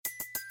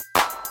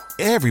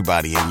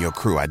Everybody in your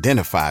crew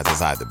identifies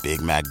as either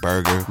Big Mac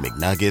Burger,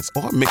 McNuggets,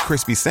 or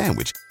McCrispy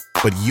Sandwich.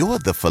 But you're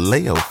the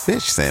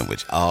Filet-O-Fish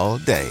Sandwich all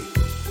day.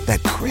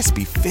 That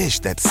crispy fish,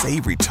 that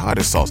savory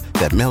tartar sauce,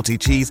 that melty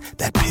cheese,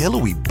 that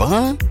pillowy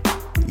bun.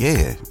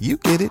 Yeah, you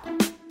get it.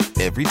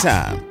 Every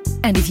time.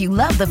 And if you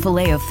love the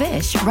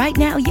Filet-O-Fish, right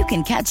now you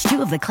can catch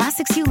two of the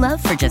classics you love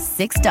for just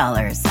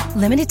 $6.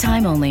 Limited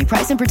time only.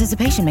 Price and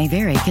participation may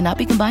vary. Cannot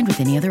be combined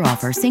with any other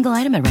offer. Single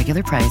item at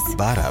regular price.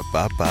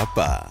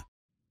 Ba-da-ba-ba-ba.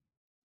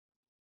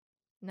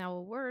 Now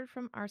a word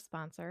from our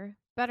sponsor,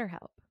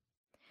 BetterHelp.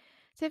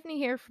 Tiffany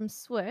here from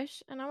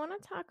Swish, and I want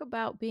to talk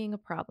about being a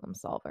problem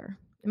solver.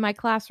 In my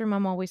classroom,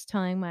 I'm always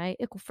telling my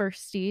ickle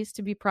firsties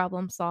to be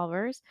problem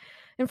solvers.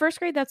 In first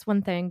grade, that's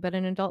one thing, but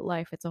in adult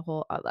life, it's a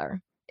whole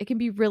other. It can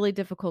be really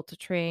difficult to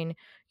train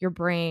your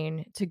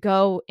brain to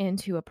go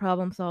into a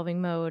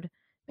problem-solving mode.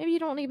 Maybe you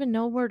don't even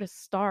know where to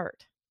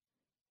start.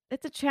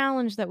 It's a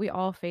challenge that we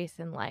all face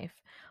in life.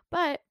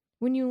 But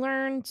when you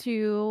learn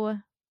to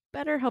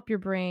better help your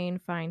brain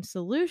find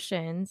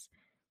solutions,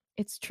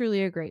 it's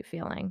truly a great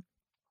feeling.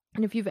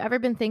 And if you've ever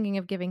been thinking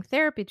of giving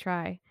therapy a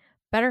try,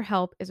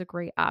 BetterHelp is a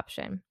great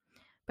option.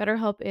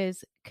 BetterHelp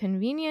is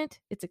convenient,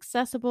 it's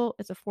accessible,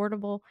 it's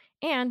affordable,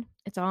 and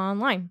it's all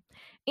online.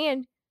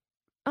 And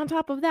on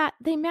top of that,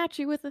 they match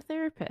you with a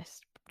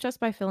therapist just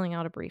by filling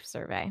out a brief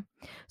survey.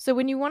 So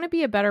when you want to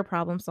be a better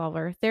problem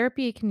solver,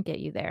 therapy can get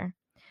you there.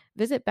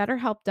 Visit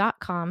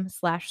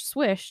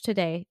betterhelp.com/swish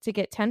today to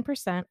get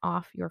 10%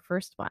 off your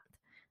first month.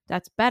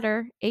 That's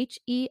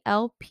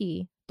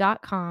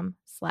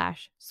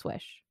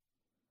betterhelp.com/swish.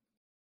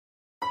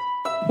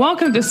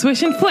 Welcome to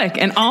Swish and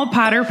Flick, an all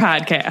Potter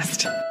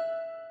podcast.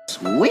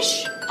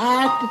 Swish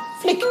and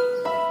flick.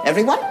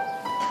 Everyone?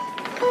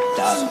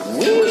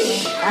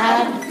 Swish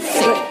and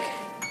flick.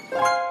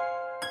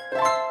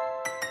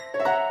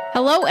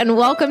 Hello and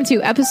welcome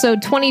to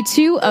episode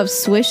 22 of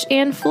Swish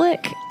and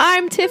Flick.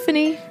 I'm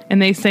Tiffany. And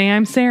they say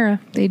I'm Sarah.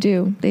 They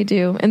do.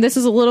 And this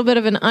is a little bit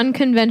of an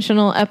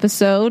unconventional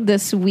episode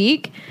this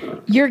week.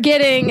 You're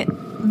getting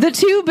the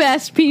two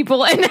best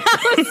people in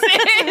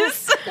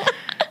houses.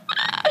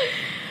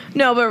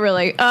 No, but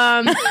really.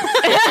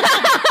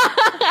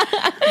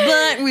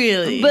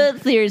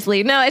 But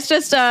seriously. No, it's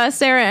just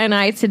Sarah and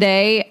I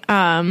today.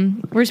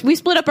 We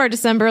split up our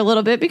December a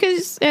little bit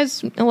because,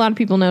 as a lot of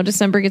people know,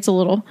 December gets a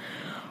little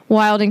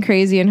wild and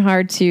crazy and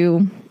hard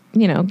to,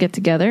 get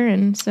together.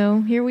 And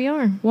so here we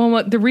are.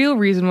 Well, the real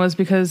reason was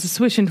because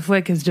Swish and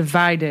Flick is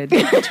divided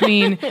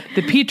between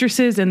the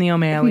Petruses and the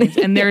O'Malleys.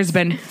 And there's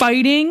been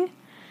fighting.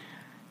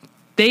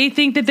 They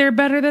think that they're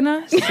better than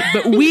us,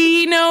 but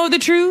we know the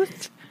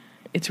truth.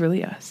 It's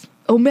really us.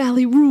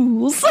 O'Malley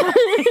rules.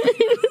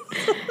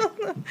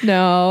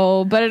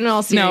 No, but in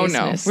all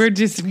seriousness. No.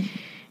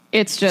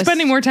 It's just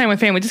spending more time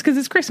with family just because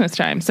it's Christmas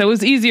time. So it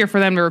was easier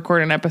for them to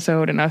record an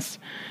episode and us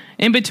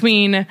in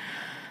between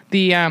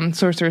the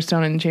Sorcerer's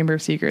Stone and Chamber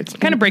of Secrets.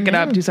 Kind of break it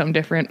up, do something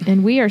different.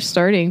 And we are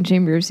starting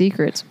Chamber of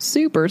Secrets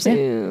super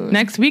soon. Yeah.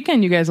 Next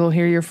weekend, you guys will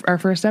hear our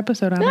first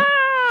episode on it.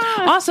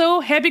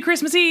 Also, happy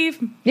Christmas Eve.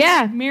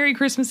 Yeah. Merry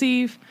Christmas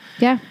Eve.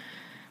 Yeah.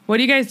 What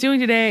are you guys doing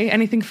today?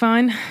 Anything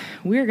fun?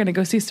 We're going to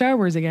go see Star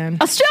Wars again.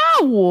 A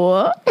Star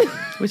Wars?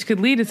 Which could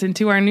lead us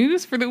into our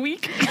news for the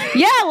week.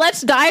 Yeah, let's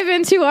dive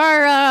into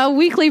our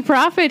weekly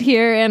prophet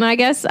here, and I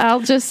guess I'll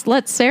just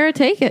let Sarah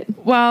take it.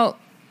 Well,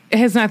 it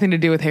has nothing to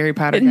do with Harry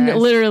Potter, guys.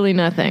 Literally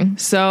nothing.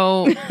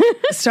 So,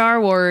 Star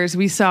Wars,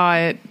 we saw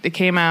it. It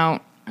came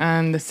out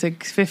on the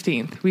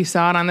 15th. We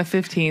saw it on the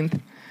 15th.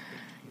 It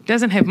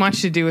doesn't have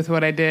much to do with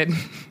what I did.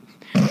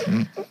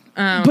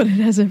 But it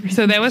has everything.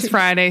 So that was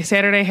Friday.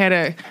 Saturday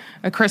had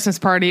a Christmas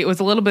party. It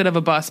was a little bit of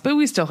a bust, but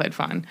we still had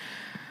fun.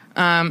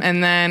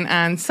 And then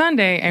on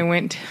Sunday, I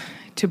went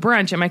to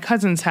brunch at my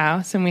cousin's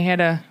house, and we had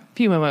a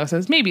few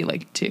mimosas, maybe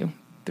like 2,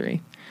 3.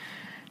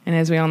 And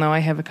as we all know, I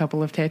have a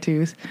couple of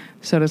tattoos.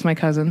 So does my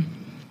cousin.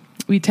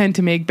 We tend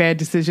to make bad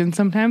decisions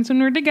sometimes when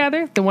we're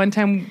together. The one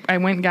time I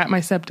went and got my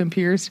septum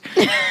pierced,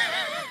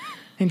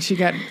 and she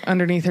got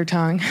underneath her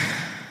tongue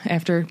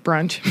after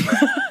brunch.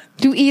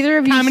 Do either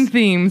of you... Common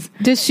themes.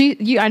 Does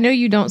she... I know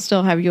you don't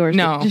still have yours.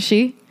 No. Does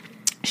she?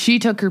 She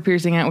took her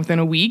piercing out within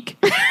a week.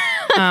 These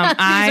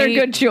are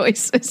good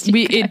choices.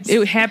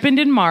 It happened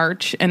in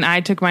March, and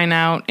I took mine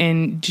out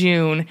in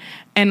June.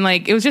 And,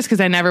 it was just because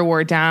I never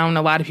wore it down.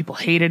 A lot of people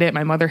hated it.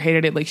 My mother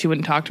hated it. She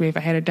wouldn't talk to me if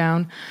I had it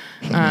down.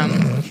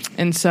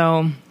 And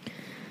so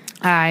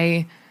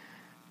it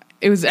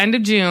was end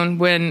of June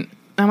when...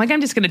 I'm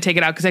I'm just going to take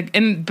it out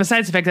and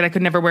besides the fact that I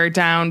could never wear it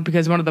down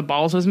because one of the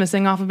balls was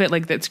missing off of it,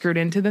 that screwed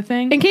into the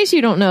thing. In case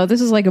you don't know,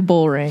 this is like a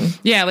bull ring.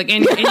 Yeah,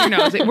 in your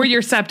nose, where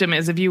your septum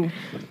is.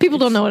 People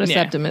don't know what a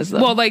septum is,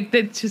 though. Well,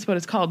 that's just what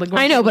it's called.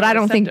 I know, but I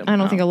don't think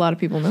a lot of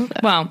people know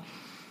that. Well,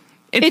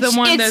 It's the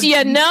one that's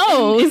your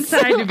nose.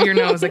 inside of your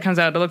nose that comes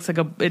out. It looks like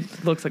a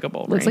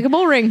bull ring. Looks like a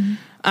bull ring.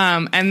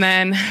 And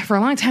then for a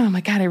long time, I'm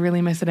like, God, I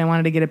really miss it. I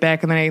wanted to get it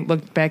back. And then I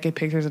looked back at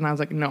pictures and I was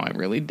like, no, I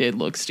really did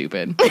look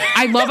stupid.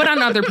 I love it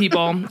on other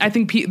people. I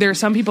think there are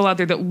some people out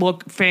there that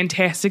look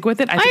fantastic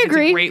with it. I think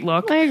agree. It's a great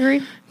look. I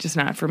agree. Just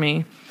not for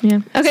me.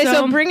 Yeah. Okay,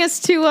 so bring us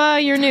to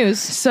your news.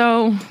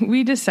 So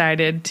we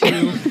decided to,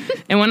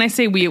 and when I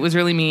say we, it was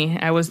really me.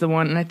 I was the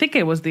one, and I think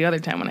it was the other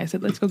time when I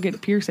said, let's go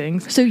get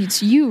piercings. So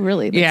it's you,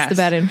 really. That's Yes. the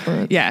bad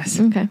influence. Yes.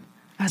 Okay.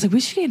 I was like,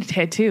 we should get a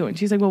tattoo. And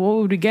she's like, well, what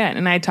would we get?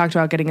 And I had talked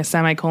about getting a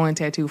semicolon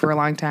tattoo for a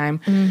long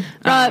time.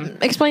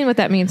 Explain what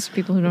that means to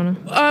people who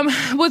don't know.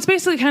 Well, it's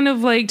basically kind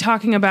of like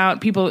talking about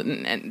people,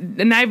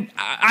 and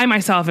I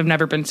myself have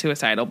never been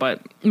suicidal,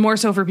 but more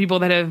so for people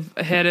that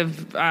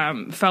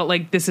have felt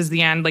like this is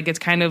the end. Like it's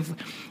kind of,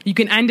 you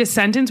can end a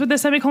sentence with a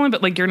semicolon,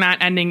 but like you're not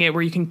ending it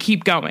where you can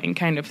keep going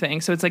kind of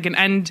thing. So it's like an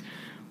end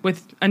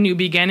with a new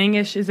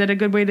beginning-ish. Is that a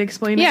good way to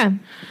explain it? Yeah.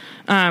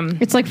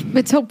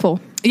 It's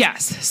hopeful.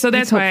 Yes. So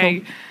that's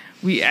why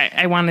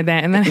I wanted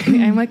that. And then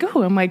I'm like,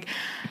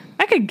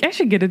 I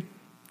should get a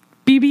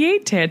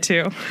BB-8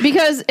 tattoo.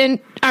 Because,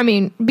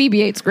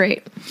 BB-8's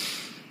great.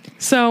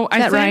 So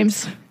That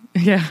rhymes.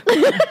 Yeah.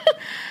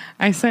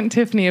 I sent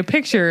Tiffany a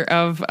picture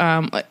of,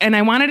 and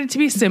I wanted it to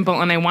be simple,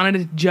 and I wanted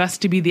it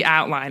just to be the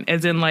outline,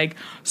 as in like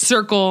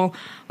circle,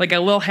 like a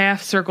little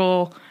half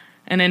circle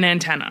and an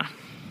antenna.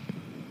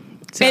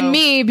 So, And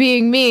me,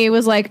 being me,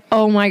 was like,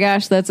 oh my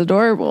gosh, that's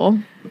adorable.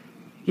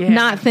 yeah.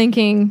 Not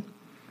thinking,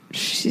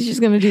 she's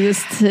just going to do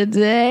this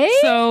today.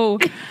 So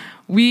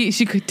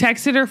she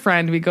texted her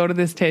friend. We go to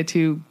this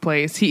tattoo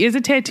place. He is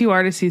a tattoo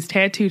artist. He's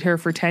tattooed her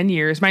for 10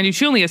 years. Mind you,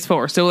 she only has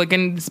 4. So like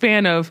in the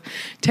span of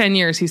 10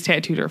 years, he's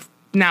tattooed her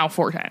now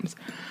 4 times.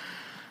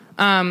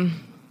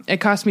 It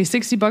cost me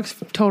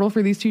 $60 total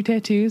for these 2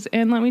 tattoos.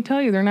 And let me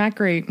tell you, they're not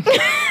great.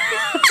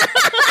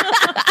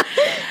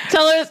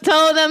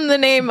 Tell them the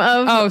name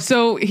of. Oh,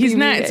 so he's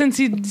not, BB-8. since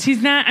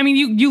he's not, I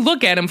mean, you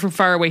look at him from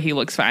far away, he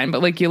looks fine.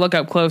 But like you look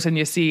up close and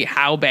you see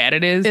how bad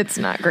it is. It's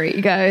not great,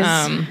 you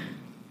guys.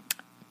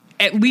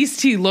 At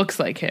least he looks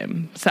like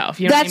himself.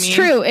 You know That's what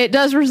I mean? true. It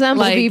does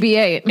resemble Like,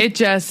 BB-8.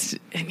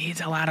 It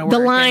needs a lot of work. The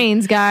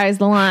lines, guys,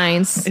 the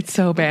lines. It's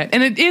so bad.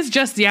 And it is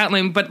just the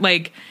outline, but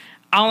like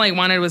all I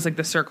wanted was like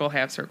the circle,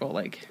 half circle,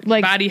 like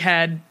body,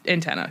 head,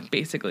 antenna,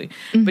 basically.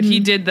 Mm-hmm. But he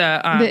did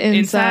the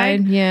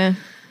inside. Yeah.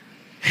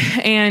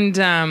 And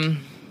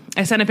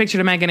I sent a picture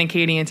to Megan and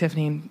Katie and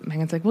Tiffany, and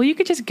Megan's like, well, you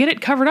could just get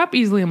it covered up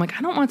easily. I'm like,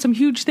 I don't want some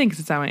huge thing because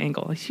it's on my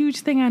ankle. A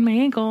huge thing on my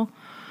ankle.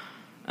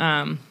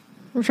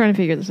 We're trying to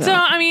figure this out. So,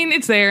 I mean,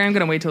 it's there. I'm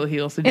going to wait till it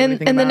heals to do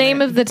anything And the about name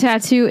it. of the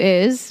tattoo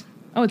is?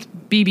 Oh, it's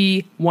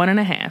BB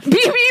 1.5. BB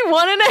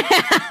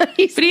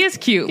 1.5. But he is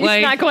cute.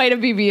 He's not quite a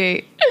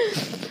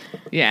BB-8.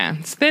 Yeah.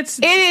 That's...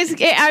 It is,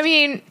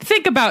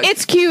 think about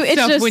it's cute. It's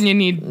stuff just when you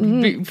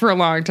need for a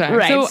long time.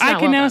 Right, So it's I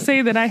not can well now done.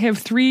 say that I have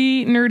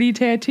 3 nerdy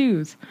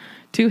tattoos.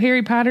 2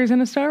 Harry Potters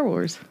and a Star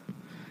Wars.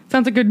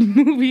 Sounds like a good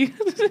movie.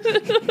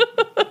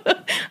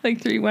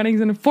 Like 4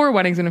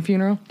 weddings and a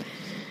funeral.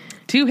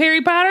 2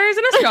 Harry Potters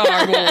and a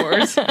Star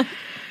Wars.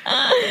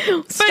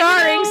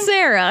 starring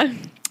Sarah.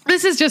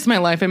 This is just my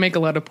life. I make a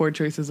lot of poor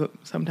choices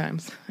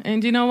sometimes.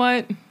 And you know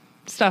what?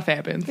 Stuff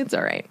happens. It's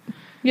all right.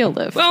 You'll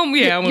live. Well,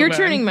 yeah. You're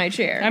turning my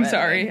chair. I'm by the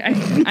way. sorry.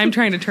 I'm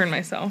trying to turn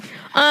myself.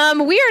 We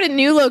are at a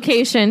new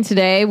location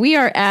today. We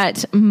are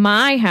at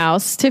my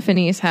house,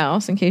 Tiffany's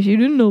house, in case you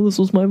didn't know this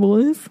was my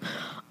voice.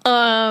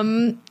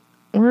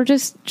 We're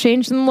just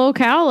changing the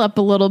locale up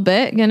a little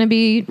bit. Going to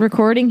be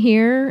recording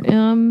here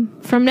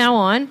from now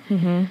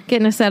on,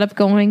 getting a setup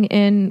going,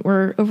 and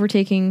we're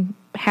overtaking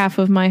half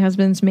of my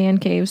husband's man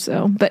cave.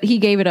 But he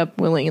gave it up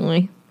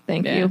willingly.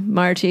 Thank you,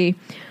 Marty.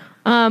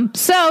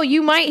 So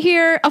you might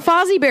hear a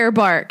Fozzie Bear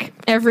bark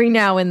every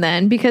now and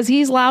then because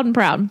he's loud and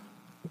proud.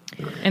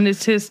 And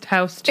it's his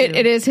house, too.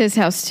 It is his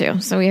house, too.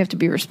 So we have to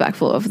be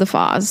respectful of the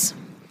Foz.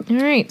 All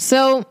right.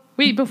 So.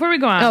 Wait, before we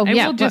go on, I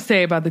will just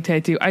say about the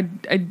tattoo, I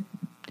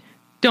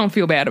don't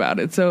feel bad about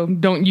it. So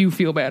don't you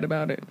feel bad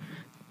about it.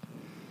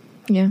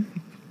 Yeah.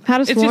 How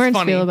does It's just Florence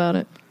funny. feel about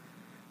it?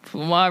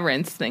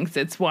 Florence thinks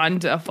it's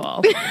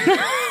wonderful.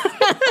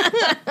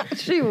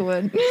 She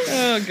would.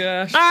 Oh,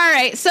 gosh. All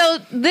right. So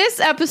this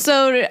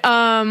episode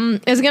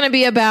is going to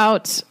be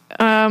about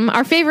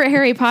our favorite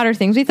Harry Potter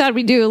things. We thought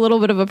we'd do a little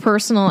bit of a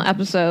personal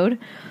episode.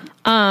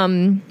 I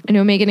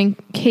know Megan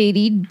and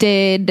Katie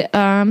did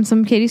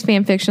some Katie's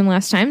fan fiction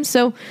last time.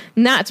 So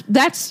that's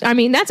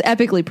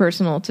epically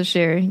personal to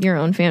share your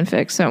own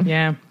fanfic. So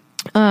Yeah.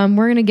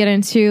 we're going to get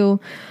into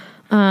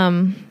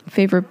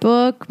favorite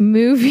book,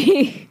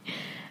 movie,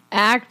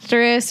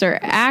 actress or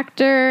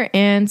actor,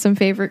 and some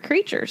favorite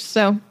creatures.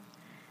 So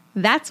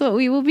that's what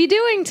we will be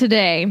doing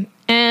today.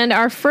 And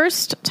our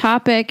first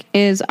topic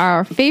is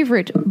our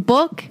favorite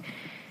book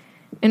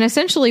and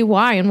essentially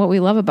why and what we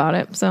love about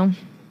it. So, Do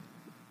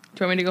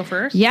you want me to go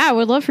first? yeah, I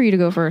would love for you to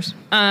go first.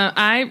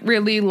 I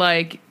really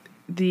like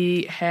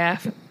the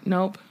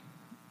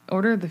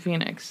Order of the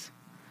Phoenix.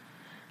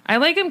 I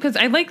like him because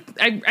I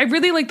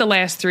really like the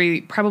last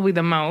three probably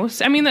the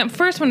most. I mean, the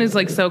first one is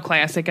like so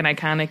classic and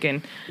iconic,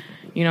 and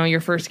you know,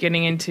 you're first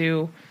getting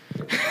into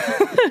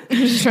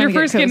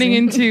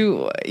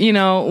you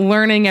know,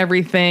 learning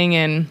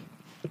everything,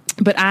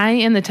 but I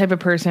am the type of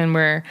person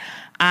where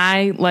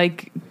I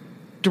like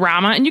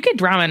drama, and you get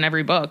drama in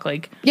every book,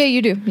 like yeah,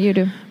 you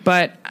do,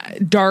 but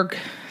dark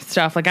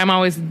stuff. Like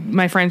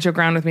my friends joke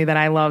around with me that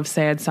I love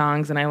sad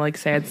songs and I like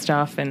sad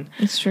stuff, and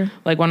it's true.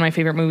 Like one of my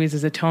favorite movies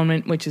is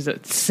Atonement, which is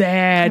a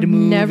sad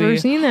movie. Never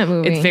seen that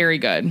movie. It's very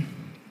good.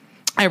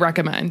 I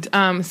recommend.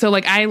 So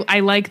like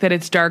I like that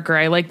it's darker.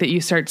 I like that you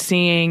start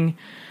seeing,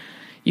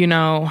 you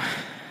know,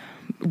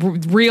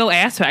 real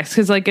aspects,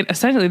 because like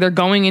essentially they're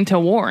going into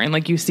war, and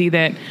like you see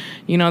that,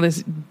 you know,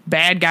 this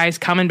bad guy's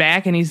coming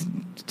back and he's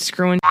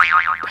screwing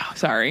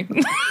sorry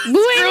he's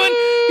screwing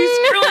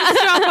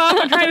stuff up.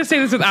 I'm trying to say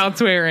this without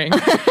swearing.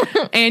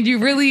 And you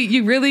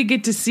really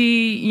get to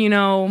see, you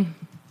know,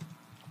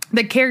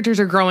 the characters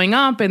are growing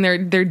up, and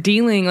they're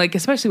dealing, like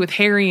especially with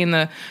Harry in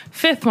the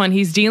fifth one,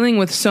 he's dealing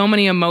with so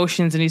many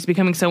emotions, and he's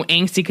becoming so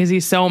angsty because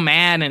he's so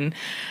mad. And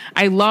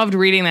I loved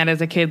reading that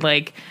as a kid.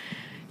 Like,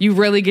 you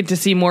really get to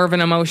see more of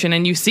an emotion,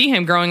 and you see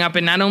him growing up,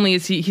 and not only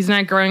is he's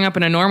not growing up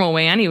in a normal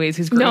way anyways,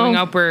 he's growing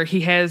up where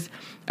he has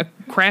a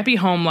crappy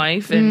home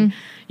life, and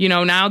you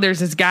know, now there's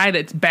this guy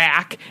that's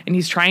back and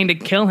he's trying to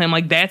kill him.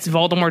 Like, that's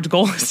Voldemort's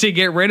goal, is to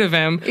get rid of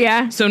him.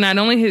 Yeah. So not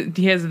only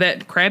he has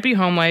that crappy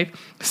home life,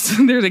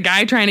 so there's a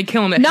guy trying to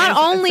kill him. That not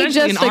only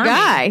just a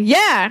guy.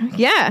 Yeah.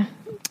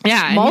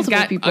 And multiple he's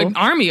got people. an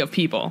army of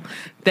people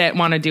that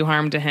want to do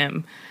harm to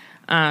him.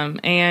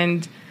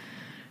 And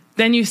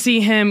then you see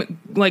him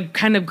like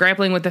kind of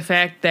grappling with the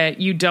fact that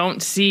you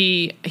don't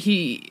see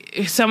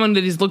someone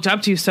that he's looked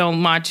up to so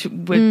much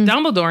with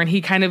Dumbledore, and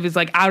he kind of is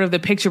like out of the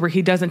picture where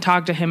he doesn't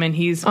talk to him, and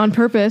he's on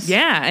purpose.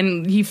 Yeah,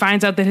 and he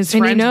finds out that his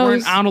friends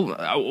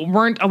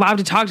weren't allowed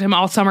to talk to him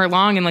all summer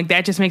long, and like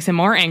that just makes him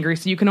more angry.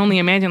 So you can only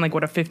imagine like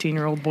what a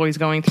 15-year-old boy's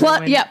going through.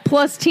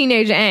 Plus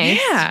teenage angst.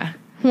 Yeah.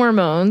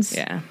 Hormones.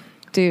 Yeah.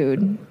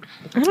 Dude.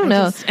 I don't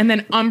know. And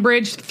then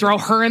Umbridge, throw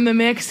her in the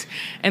mix.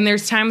 And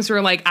there's times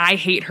where like I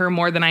hate her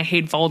more than I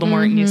hate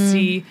Voldemort. And you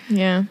see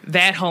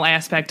that whole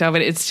aspect of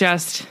it. It's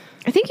just,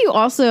 I think you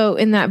also,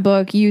 in that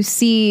book, you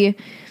see,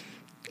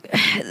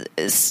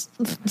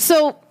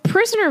 so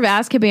Prisoner of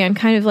Azkaban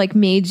kind of like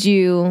made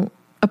you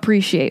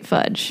appreciate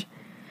Fudge.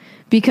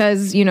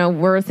 Because, you know,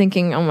 we're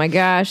thinking, oh my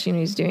gosh, you know,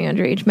 he's doing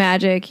underage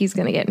magic, he's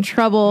going to get in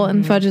trouble.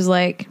 And Fudge is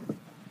like,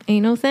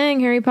 ain't no thing,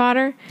 Harry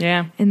Potter.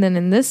 Yeah. And then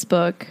in this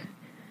book,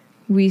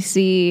 we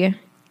see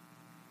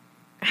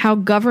how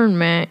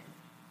government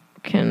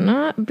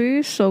cannot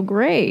be so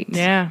great.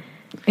 Yeah.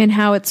 And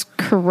how it's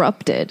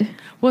corrupted.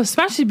 Well,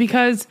 especially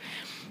because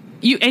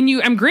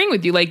I'm agreeing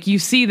with you. Like, you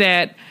see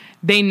that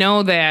they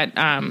know that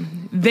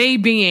and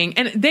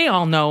they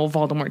all know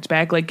Voldemort's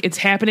back. Like, it's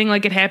happening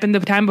like it happened the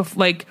time before,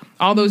 like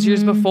all those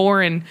years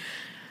before, and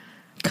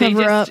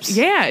cover-ups.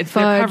 Yeah,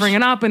 they're covering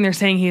it up, and they're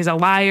saying he's a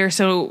liar.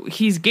 So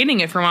he's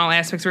getting it from all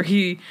aspects, where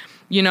he,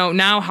 you know,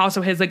 now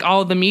also has like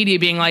all the media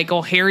being like,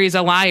 oh, Harry's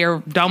a liar,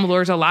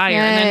 Dumbledore's a liar.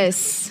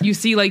 Yes. And then you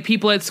see like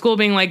people at school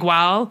being like,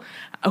 well,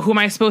 who am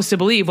I supposed to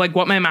believe? Like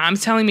what my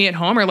mom's telling me at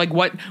home, or like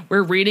what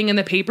we're reading in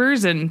the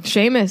papers? And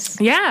Seamus.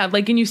 Yeah,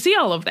 like, and you see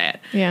all of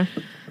that. Yeah.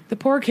 The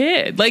poor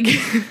kid. Like,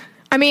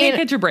 I mean, can't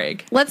catch a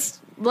break.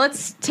 Let's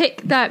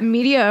take that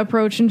media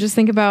approach and just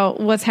think about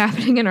what's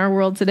happening in our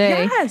world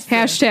today. Yes.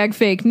 Hashtag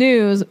fake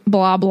news,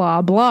 blah,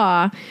 blah,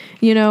 blah.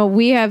 You know,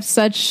 we have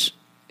such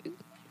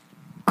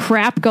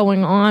crap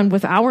going on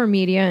with our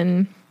media,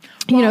 and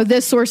you know,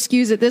 this source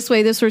skews it this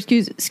way, this source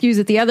skews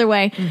it the other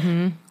way.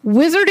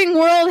 Wizarding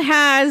World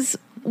has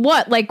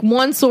what, like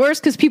one source,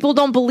 because people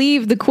don't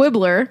believe the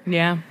Quibbler.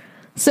 Yeah.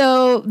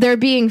 So they're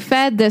being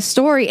fed this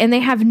story, and they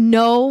have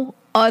no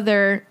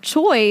other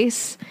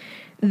choice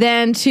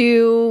than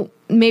to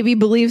maybe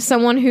believe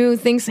someone who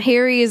thinks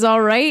Harry is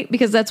all right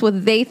because that's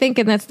what they think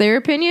and that's their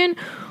opinion,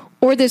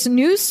 or this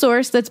news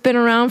source that's been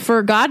around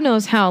for God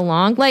knows how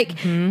long. Like,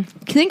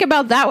 think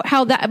about that,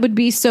 how that would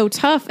be so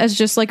tough as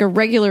just like a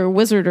regular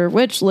wizard or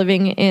witch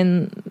living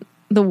in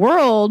the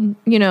world.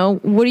 You know,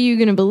 what are you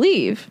going to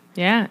believe?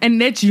 Yeah.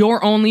 And that's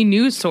your only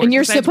news source. And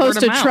you're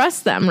supposed to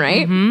trust them,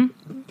 right?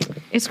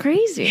 It's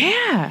crazy.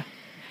 Yeah.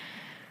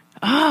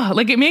 Oh,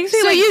 like it makes me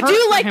so like you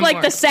do like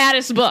more. the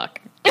saddest book.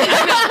 Because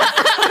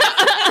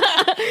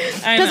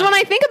when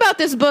I think about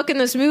this book and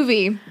this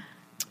movie,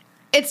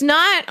 it's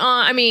not,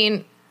 I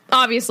mean,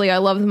 obviously I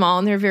love them all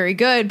and they're very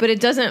good, but it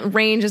doesn't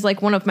range as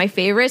like one of my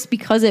favorites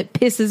because it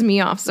pisses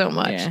me off so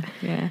much.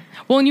 Yeah.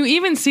 Well, and you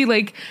even see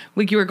like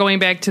you were going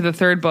back to the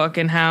third book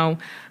and how,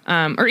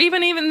 or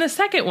even the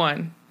second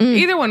one,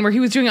 either one where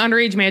he was doing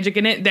underage magic,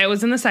 and that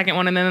was in the second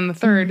one, and then in the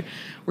third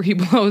where he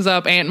blows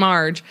up Aunt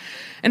Marge,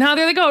 and how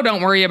they're like, oh,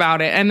 don't worry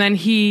about it, and then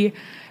he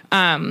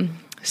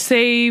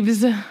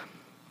saves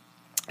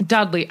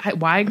Dudley.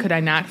 Why could I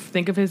not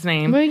think of his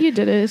name? Well, you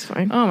did it. It's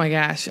fine. Oh my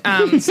gosh.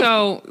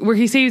 So where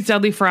he saves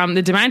Dudley from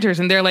the Dementors,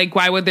 and they're like,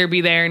 why would there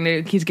be there?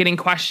 And he's getting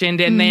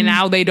questioned, and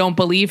they don't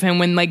believe him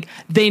when like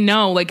they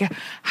know, like,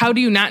 how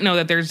do you not know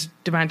that there's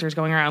Dementors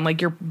going around?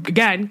 Like, you're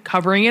again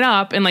covering it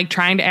up and like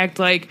trying to act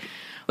like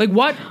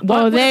what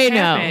would have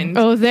happened?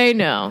 Oh, they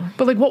know.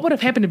 But like, what would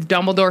have happened if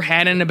Dumbledore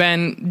hadn't have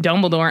been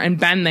Dumbledore and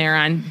been there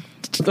on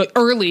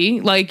early?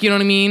 Like, you know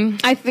what I mean?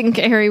 I think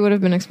Harry would have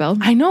been expelled.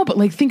 I know, but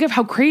like, think of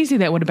how crazy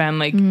that would have been.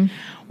 Like,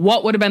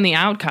 what would have been the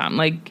outcome?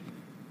 Like,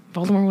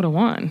 Voldemort would have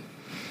won.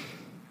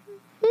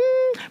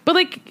 But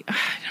like, I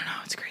don't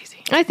know. It's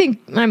crazy. I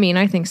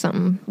think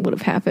something would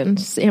have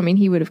happened. I mean,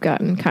 he would have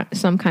gotten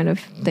some kind of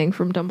thing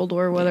from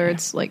Dumbledore, whether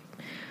it's like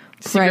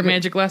Secret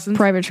magic lessons,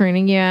 private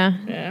training.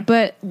 Yeah.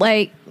 But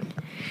like,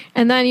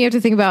 and then you have to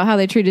think about how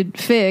they treated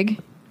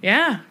Fig.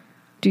 Yeah.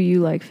 Do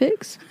you like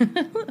figs?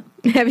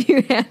 Have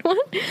you had one?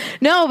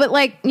 No, but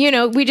like, you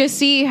know, we just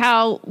see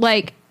how,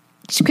 like,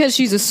 because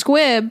she's a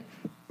squib,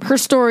 her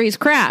story's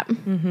crap.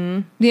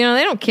 Mm-hmm. You know,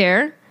 they don't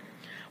care.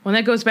 Well,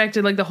 that goes back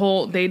to like the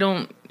whole,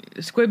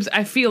 squibs,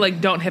 I feel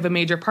like, don't have a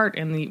major part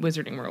in the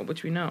wizarding world,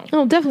 which we know.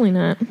 Oh, definitely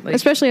not. Like,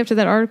 especially after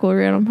that article we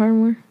read on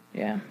Pottermore.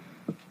 Yeah.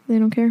 They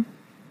don't care.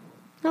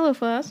 Hello,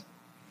 Foz.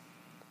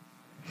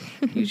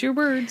 Use your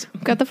words.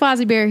 Got the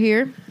Fozzie Bear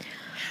here.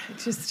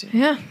 It's just...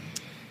 Yeah.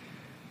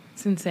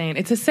 It's insane.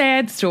 It's a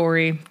sad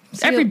story.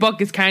 Every book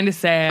is kind of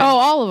sad. Oh,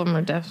 all of them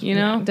are definitely, you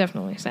know,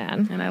 definitely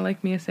sad. And I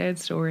like me a sad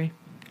story.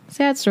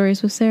 Sad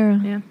stories with Sarah.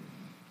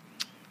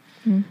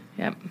 Yeah.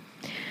 Yep.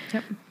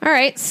 All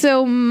right.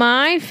 So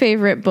my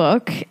favorite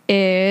book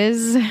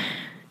is.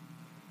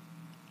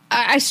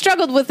 I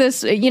struggled with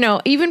this, you know,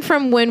 even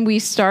from when we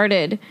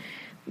started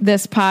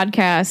this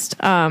podcast.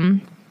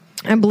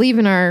 I believe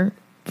in our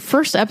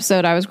first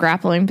episode, I was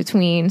grappling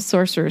between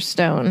Sorcerer's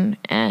Stone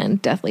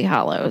and Deathly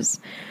Hallows.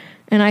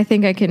 And I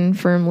think I can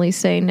firmly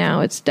say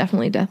now it's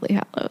definitely Deathly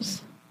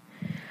Hallows.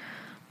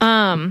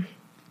 I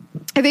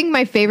think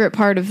my favorite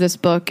part of this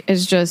book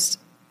is just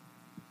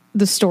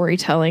the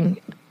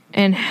storytelling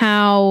and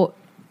how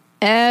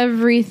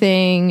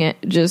everything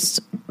just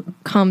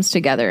comes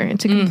together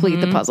to complete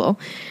the puzzle.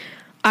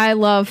 I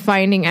love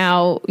finding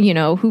out, you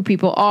know, who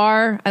people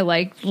are. I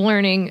like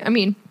learning. I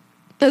mean,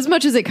 as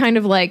much as it kind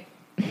of like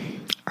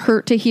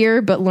hurt to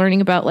hear, but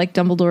learning about like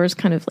Dumbledore's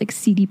kind of like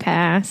seedy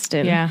past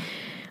and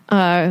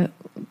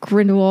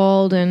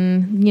Grindelwald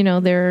and, you know,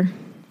 their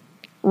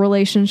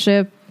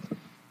relationship.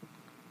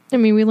 I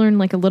mean, we learned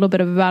like a little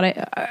bit about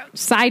it.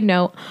 Side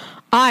note,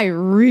 I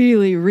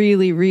really,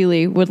 really,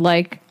 really would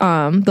like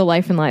The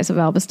Life and Lies of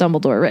Albus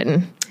Dumbledore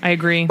written. I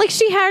agree. Like,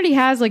 she already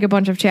has like a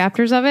bunch of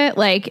chapters of it.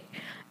 Like,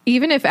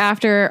 even if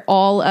after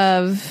all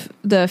of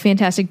the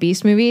Fantastic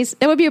Beasts movies,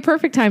 it would be a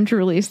perfect time to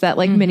release that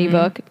like mini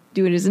book.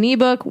 Do it as an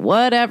ebook,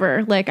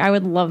 whatever. Like, I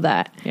would love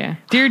that. Yeah.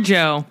 Dear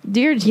Joe.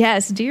 Dear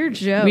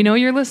Joe. We know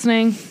you're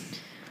listening.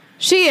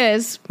 She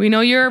is. We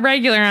know you're a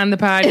regular on the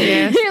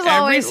podcast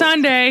every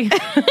Sunday.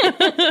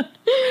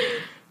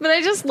 But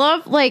I just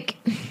love, like,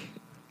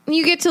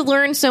 you get to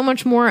learn so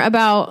much more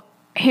about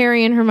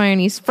Harry and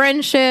Hermione's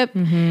friendship.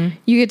 You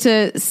get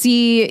to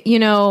see, you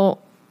know,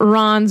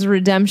 Ron's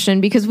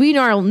redemption, because we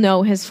all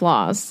know his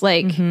flaws.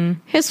 Like,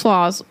 his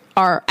flaws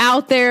are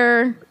out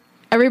there.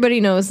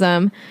 Everybody knows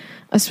them,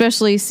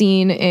 especially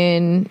seen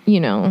in, you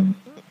know,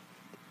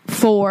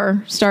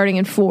 starting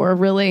in 4,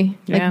 really,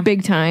 like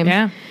big time.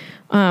 Yeah.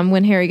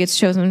 When Harry gets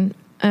chosen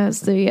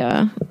as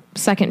the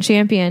second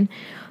champion.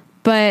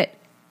 But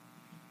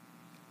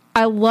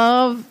I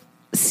love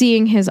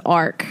seeing his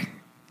arc.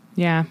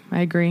 Yeah,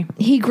 I agree.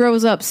 He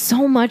grows up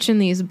so much in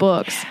these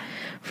books,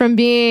 from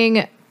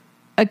being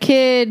a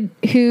kid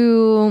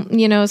who,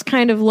 you know, is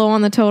kind of low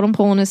on the totem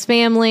pole in his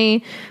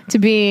family, to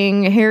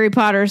being Harry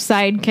Potter's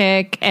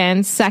sidekick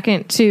and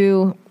second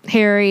to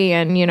Harry.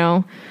 And, you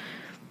know,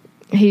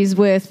 he's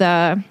with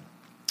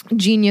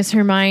genius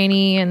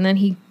Hermione, and then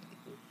he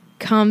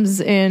comes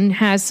and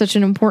has such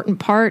an important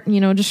part, you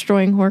know,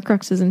 destroying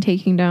Horcruxes and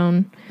taking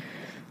down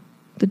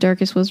the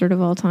darkest wizard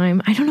of all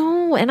time. I don't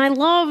know. And I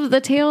love the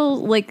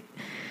tale, like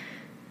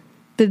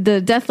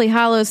the Deathly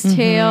Hallows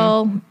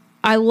tale.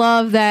 I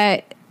love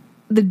that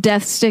the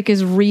Death Stick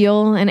is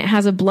real and it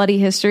has a bloody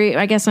history.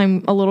 I guess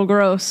I'm a little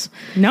gross.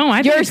 No,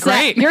 I think it's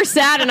great. You're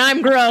sad and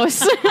I'm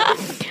gross.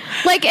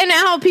 Like, and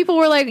how people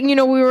were like, you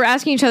know, we were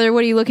asking each other,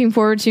 what are you looking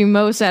forward to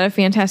most out of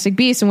Fantastic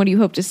Beasts, and what do you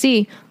hope to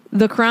see?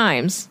 The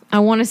crimes. I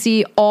want to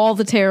see all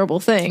the terrible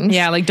things.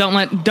 Yeah, like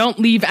don't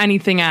leave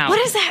anything out.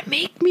 What does that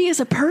make me as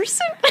a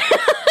person?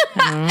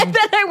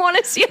 That I want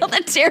to see all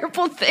the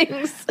terrible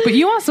things. But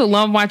you also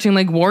love watching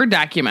like war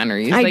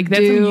documentaries. I like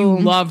that's do. what you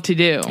love to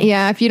do.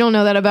 Yeah, if you don't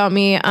know that about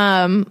me,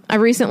 I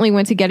recently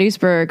went to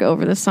Gettysburg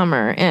over the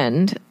summer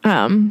and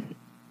kind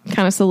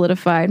of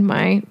solidified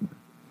my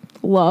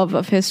love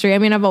of history. I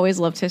mean, I've always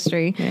loved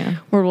history. Yeah.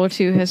 World War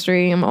II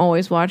history. I'm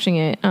always watching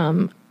it.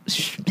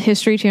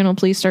 History Channel,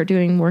 please start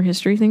doing more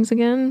history things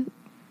again.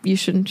 You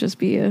shouldn't just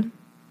be a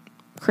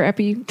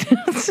crappy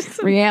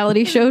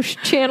reality show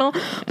channel.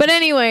 But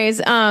anyways,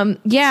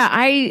 yeah,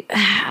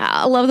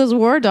 I love those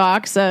war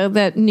docs.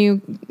 That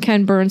new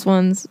Ken Burns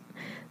ones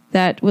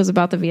that was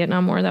about the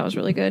Vietnam War. That was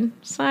really good.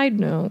 Side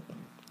note,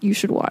 you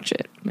should watch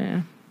it.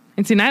 Yeah.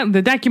 And see, now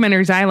the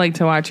documentaries I like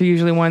to watch are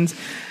usually ones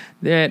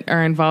that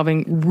are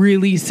involving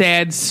really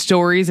sad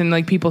stories and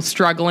like people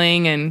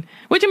struggling, and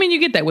which, I mean, you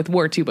get that with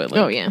war too, but like,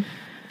 Oh yeah,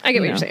 I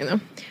get what you're saying though.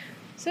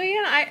 So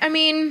yeah, I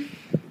mean,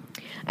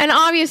 and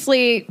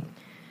obviously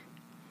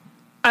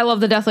I love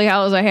the Deathly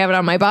Hallows. I have it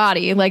on my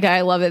body. Like,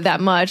 I love it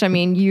that much. I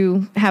mean,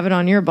 you have it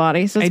on your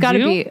body, so it's got to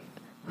be.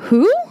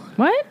 Who?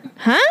 What?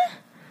 Huh?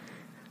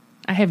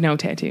 I have no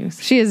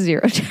tattoos. She has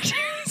 0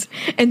 tattoos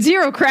and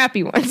 0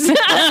 crappy ones.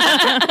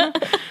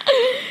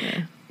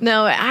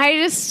 No,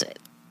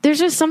 there's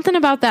just something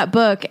about that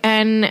book.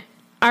 And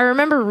I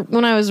remember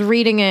when I was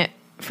reading it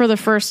for the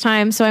first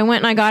time. So I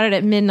went and I got it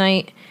at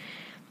midnight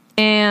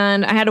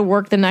and I had to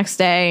work the next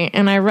day.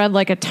 And I read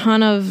like a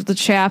ton of the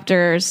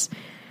chapters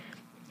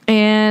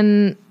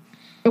and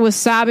it was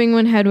sobbing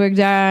when Hedwig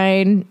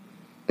died.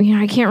 You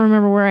know, I can't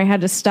remember where I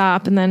had to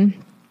stop. And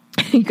then,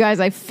 you guys,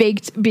 I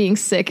faked being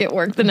sick at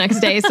work the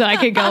next day so I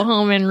could go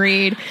home and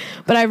read.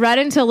 But I read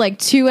until like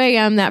 2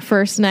 a.m. that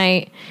first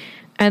night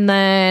and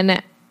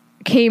then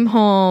came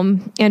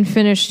home and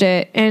finished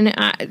it. And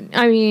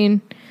I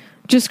mean,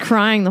 just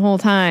crying the whole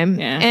time.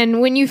 Yeah.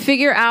 And when you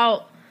figure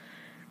out,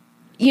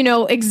 you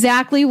know,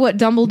 exactly what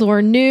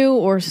Dumbledore knew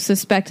or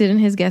suspected, and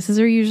his guesses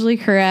are usually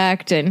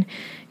correct. And,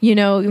 you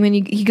know, when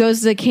he goes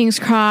to the King's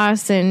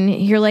Cross and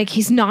you're like,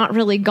 he's not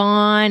really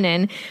gone.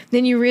 And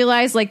then you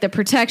realize, like, the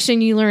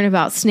protection, you learn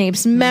about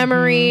Snape's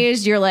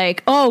memories. You're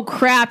like, oh,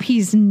 crap,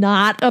 he's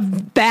not a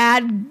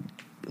bad,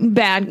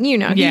 you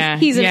know,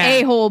 he's an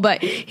a-hole,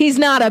 but he's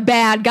not a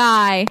bad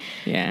guy.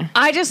 Yeah.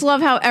 I just love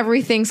how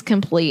everything's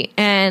complete.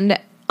 And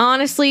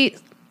honestly,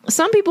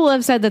 some people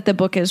have said that the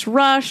book is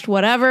rushed,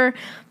 whatever.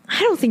 I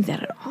don't think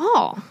that at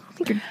all.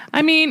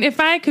 I mean, if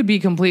I could be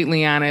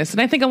completely honest, and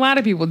I think a lot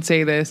of people would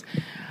say this,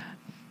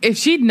 if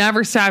she'd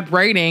never stopped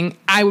writing,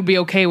 I would be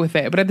okay with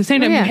it. But at the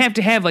same time, you have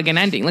to have like an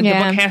ending. Like the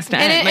book has to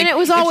end. And it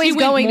was always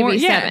going to be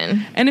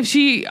 7. And if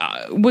she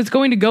was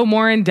going to go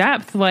more in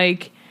depth,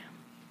 like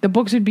the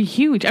books would be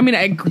huge. I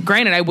mean,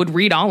 granted, I would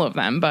read all of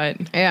them, but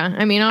yeah,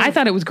 I mean, I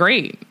thought it was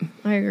great.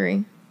 I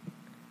agree.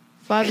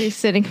 Fozzie's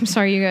sitting. I'm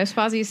sorry, you guys.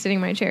 Fozzie's sitting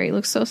in my chair. He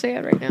looks so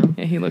sad right now.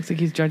 Yeah, he looks like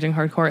he's judging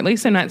hardcore. At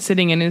least I'm not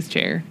sitting in his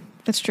chair.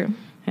 That's true.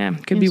 Yeah,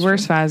 could be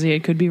worse, Fozzie.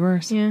 It could be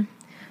worse. Yeah.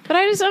 But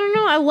I don't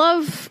know.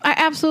 I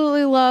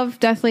absolutely love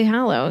Deathly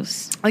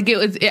Hallows. Like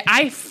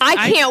I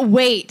can't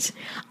wait.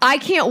 I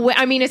can't wait.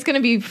 I mean, it's going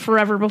to be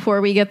forever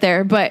before we get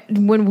there. But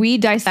when we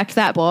dissect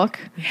that book,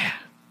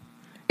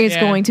 it's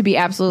going to be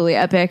absolutely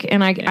epic.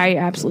 And I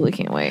absolutely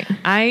can't wait.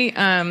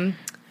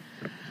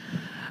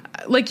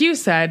 Like you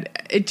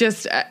said, it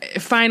just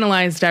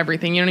finalized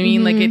everything. You know what I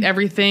mean? Like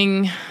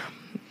everything.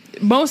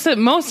 Most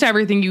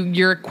everything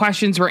your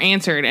questions were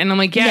answered, and I'm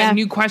like,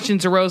 new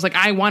questions arose. Like,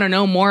 I want to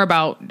know more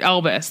about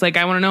Elvis. Like,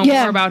 I want to know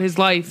more about his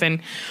life,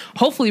 and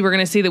hopefully, we're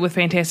going to see that with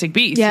Fantastic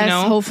Beasts. Yes, you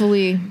know?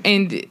 hopefully.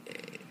 And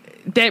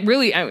that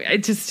really,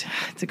 it's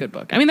a good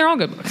book. I mean, they're all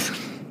good books.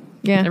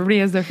 Yeah, everybody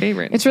has their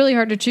favorite. It's really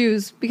hard to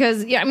choose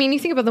because, I mean, you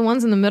think about the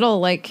ones in the middle,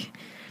 like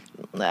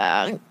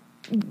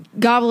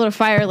Goblet of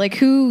Fire. Like,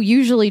 who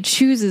usually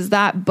chooses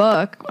that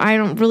book? I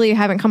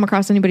haven't come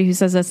across anybody who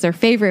says that's their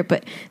favorite,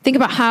 but think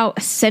about how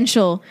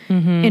essential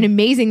and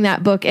amazing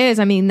that book is.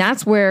 I mean,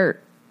 that's where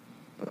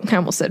I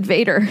almost said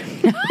Vader.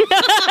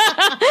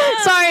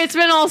 Sorry, it's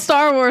been all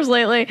Star Wars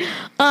lately.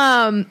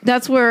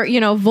 That's where,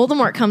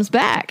 Voldemort comes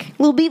back.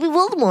 Little baby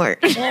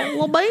Voldemort.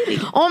 Little baby.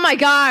 Oh my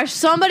gosh.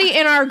 Somebody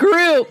in our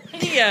group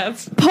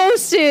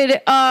posted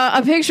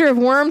a picture of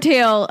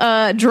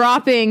Wormtail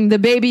dropping the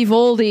baby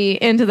Voldy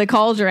into the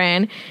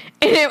cauldron.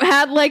 And it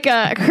had like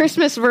a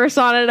Christmas verse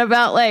on it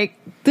about like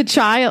the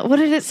child. What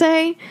did it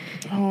say?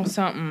 Oh,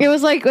 something. It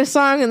was like a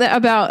song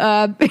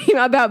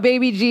about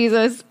baby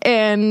Jesus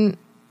and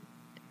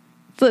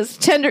this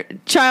tender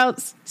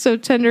child, so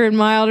tender and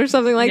mild, or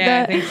something like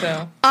that. Yeah, I think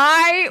so.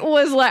 I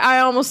was like, I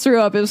almost threw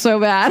up. It was so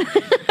bad.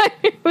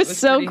 It was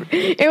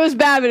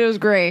bad, but it was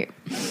great.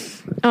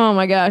 Oh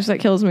my gosh, that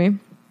kills me.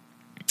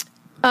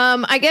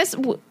 I guess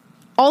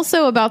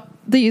also about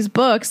these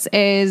books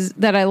is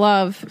that I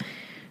love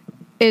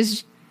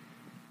is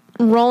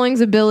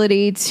Rowling's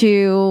ability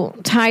to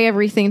tie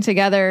everything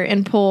together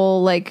and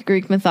pull like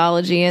Greek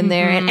mythology in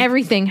there, and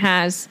everything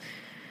has.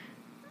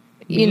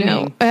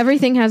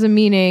 Everything has a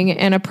meaning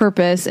and a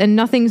purpose, and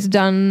nothing's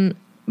done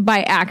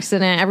by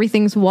accident.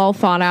 Everything's well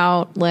thought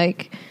out.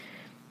 Like,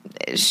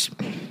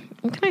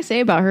 what can I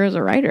say about her as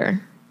a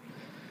writer?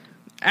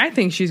 I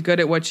think she's good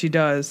at what she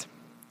does.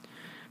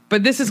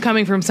 But this is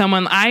coming from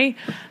someone I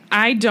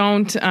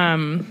don't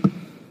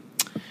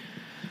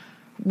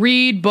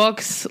read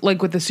books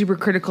like with a super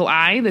critical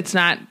eye. That's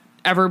not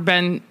ever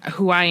been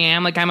who I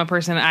am. Like, I'm a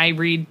person, I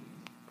read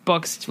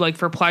books like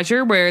for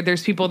pleasure, where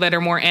there's people that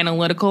are more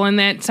analytical in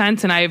that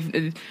sense,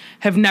 and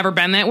have never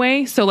been that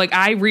way. So like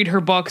I read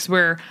her books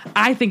where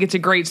I think it's a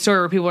great story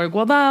where people are like,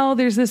 well, no,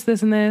 there's this,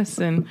 and this,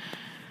 and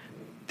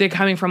they're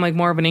coming from like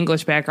more of an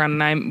English background,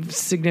 and I'm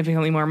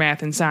significantly more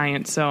math and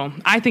science. So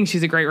I think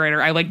she's a great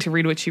writer. I like to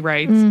read what she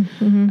writes.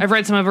 I've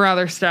read some of her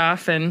other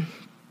stuff, and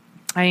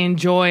I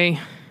enjoy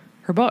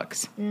her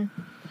books. Yeah,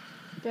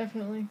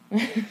 definitely.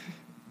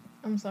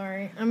 I'm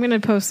sorry. I'm going to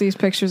post these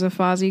pictures of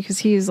Fozzie because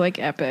he's like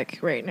epic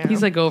right now.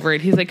 He's like over it.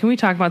 He's like, can we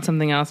talk about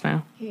something else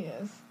now? He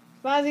is.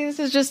 Fozzie, this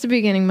is just the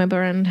beginning, my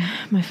friend.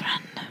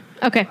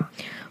 Okay.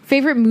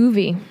 Favorite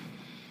movie?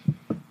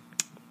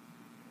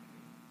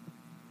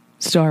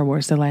 Star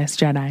Wars: The Last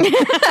Jedi.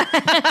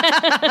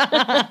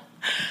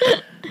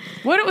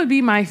 What would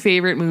be my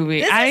favorite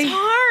movie? This is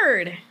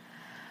hard.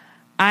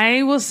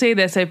 I will say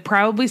this. I've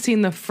probably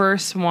seen the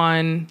first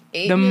one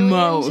the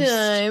most.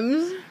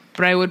 Times.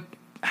 But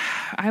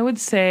I would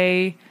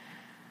say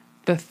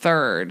the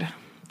third.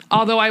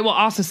 Although I will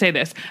also say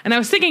this. And I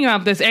was thinking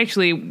about this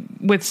actually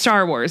with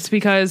Star Wars,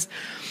 because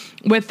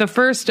with the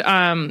first,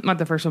 not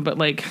the first one, but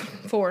like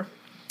 4.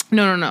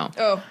 No.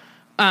 Oh.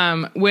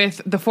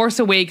 With The Force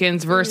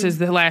Awakens versus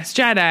The Last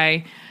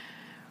Jedi,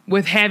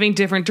 with having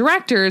different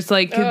directors,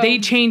 like they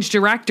changed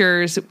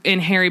directors in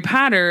Harry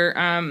Potter.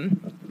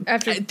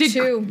 After did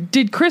 2.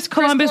 Did Chris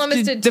Columbus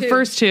did the 2.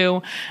 first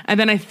 2, and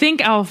then I think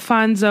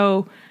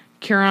Alfonso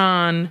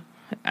Cuarón,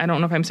 I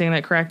don't know if I'm saying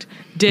that correct,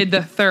 did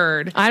the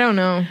third. I don't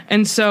know.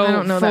 And so I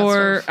don't know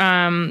for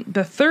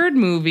the third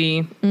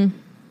movie,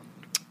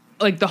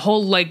 like the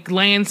whole like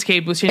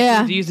landscape was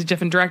changed to use a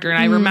different director. And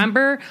I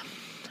remember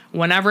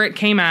whenever it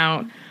came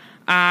out,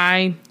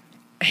 I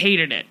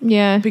hated it.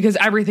 Yeah. Because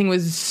everything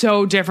was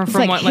so different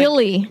from what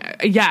hilly.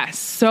 Yes,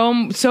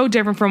 so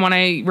different from what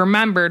I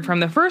remembered from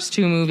the first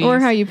 2 movies. Or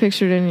how you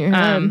pictured it in your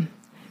head.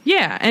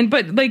 Yeah,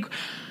 but like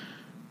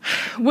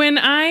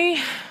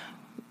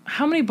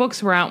how many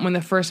books were out when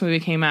the first movie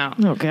came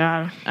out? Oh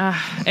God.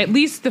 At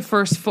least the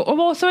first 4.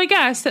 Well, so I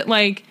guess that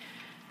like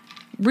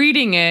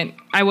reading it,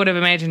 I would have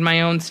imagined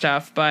my own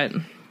stuff, but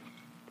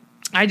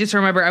I just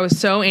remember I was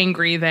so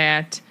angry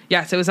that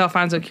yes, it was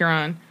Alfonso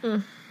Cuarón.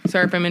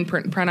 Sorry if I'm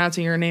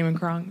pronouncing your name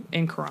incorrectly.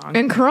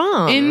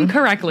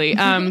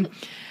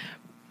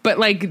 But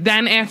like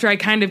then after I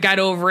kind of got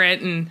over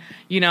it, and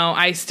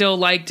I still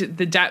liked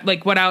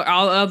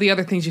all the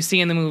other things you see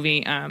in the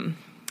movie.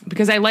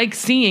 Because I like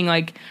seeing,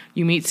 like,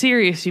 you meet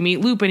Sirius, you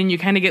meet Lupin, and you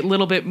kind of get a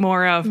little bit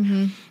more of,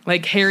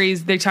 like,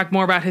 they talk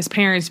more about his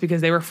parents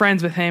because they were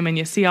friends with him, and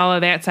you see all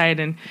of that side,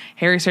 and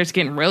Harry starts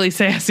getting really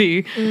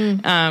sassy.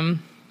 And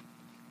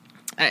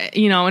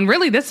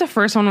really, that's the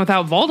first one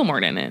without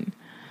Voldemort in it.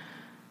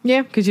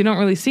 Yeah. Because you don't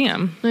really see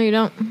him. No, you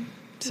don't.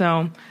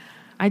 So,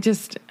 I like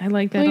that a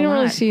lot. You don't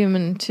really see him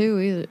in 2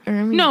 either.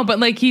 No, but,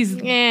 like, he's...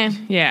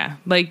 Yeah.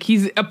 Like,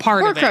 he's a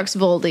part of it. Horcrux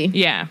Voldy.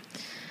 Yeah.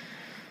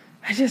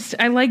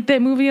 I like that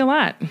movie a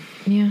lot.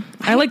 Yeah.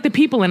 I like the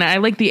people in it. I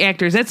like the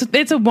actors.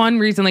 That's a one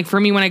reason, like, for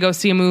me, when I go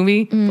see a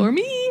movie, for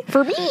me,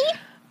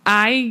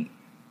 I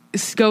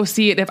go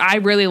see it. If I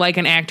really like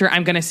an actor,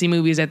 I'm going to see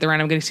movies that they're in.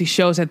 I'm going to see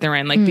shows that they're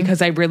in, like,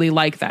 because I really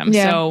like them.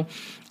 Yeah. So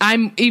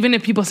even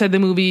if people said the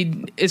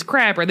movie is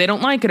crap or they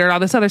don't like it or all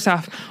this other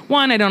stuff,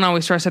 one, I don't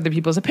always trust other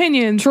people's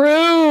opinions. True.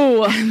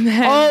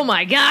 Oh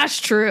my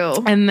gosh, true.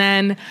 And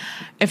then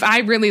if I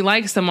really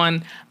like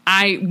someone,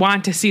 I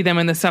want to see them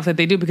in the stuff that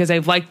they do because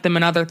I've liked them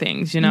in other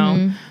things,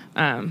 And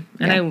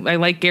I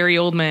like Gary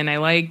Oldman. I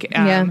like,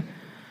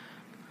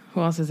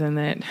 who else is in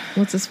that?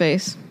 What's his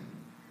face?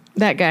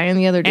 That guy and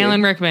the other dude.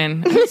 Alan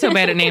Rickman. I'm so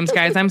bad at names,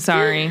 guys. I'm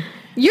sorry.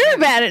 You're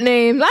bad at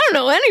names. I don't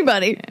know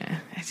anybody. Yeah.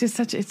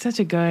 It's such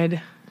a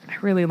good, I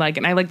really like it.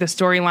 And I like the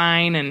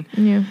storyline and,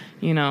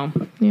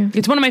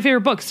 it's one of my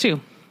favorite books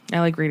too. I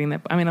like reading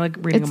that. I like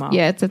reading them all.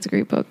 Yeah, that's a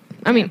great book.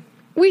 I mean,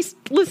 we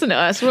listen to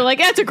us. We're like,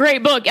 that's a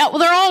great book. Yeah, well,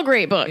 they're all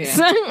great books.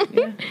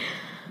 Yeah.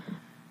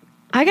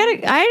 I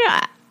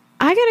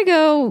gotta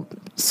go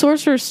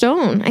Sorcerer's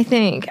Stone, I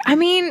think. I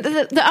mean,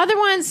 the other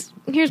ones,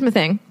 here's my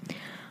thing.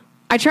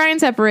 I try and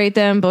separate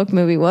them, book,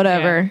 movie,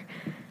 whatever.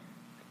 Yeah.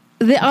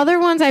 The other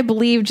ones, I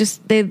believe,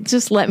 they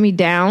just let me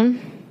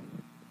down.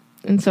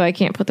 And so I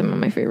can't put them on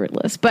my favorite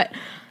list. But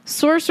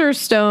Sorcerer's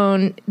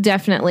Stone,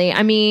 definitely.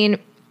 I mean,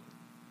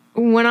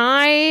 when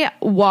I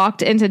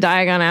walked into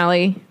Diagon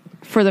Alley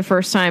for the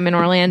first time in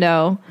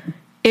Orlando,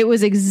 it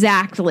was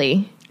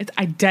exactly... It's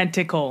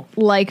identical.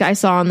 Like I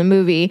saw in the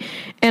movie.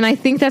 And I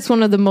think that's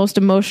one of the most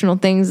emotional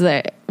things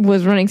that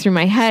was running through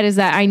my head is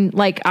that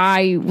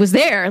I was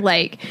there.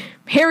 Like,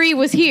 Harry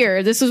was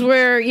here. This is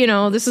where,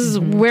 this is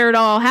where it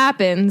all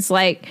happens.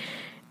 Like,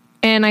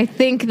 and I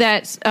think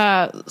that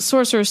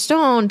Sorcerer's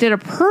Stone did a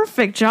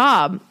perfect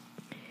job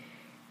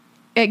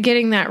at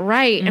getting that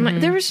right.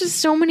 And there was just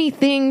so many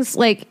things,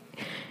 like,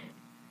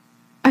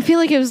 I feel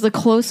like it was the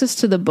closest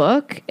to the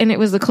book, and it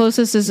was the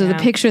closest to the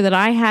picture that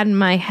I had in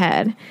my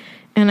head.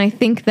 And I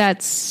think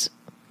that's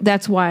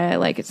why I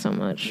like it so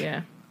much.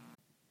 Yeah.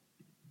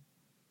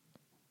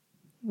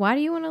 Why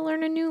do you want to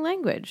learn a new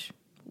language?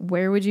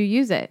 Where would you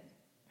use it?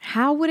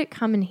 How would it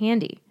come in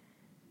handy?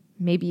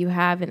 Maybe you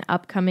have an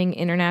upcoming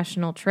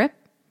international trip.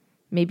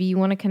 Maybe you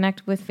want to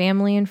connect with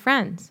family and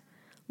friends,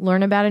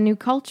 learn about a new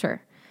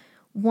culture,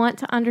 want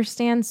to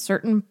understand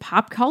certain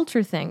pop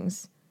culture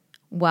things.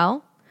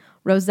 Well,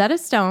 Rosetta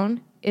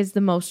Stone is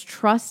the most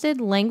trusted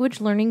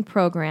language learning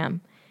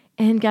program.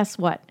 And guess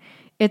what?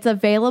 It's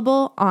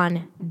available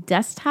on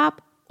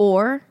desktop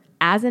or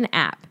as an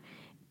app,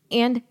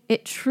 and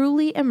it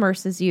truly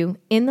immerses you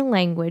in the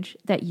language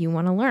that you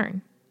want to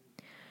learn.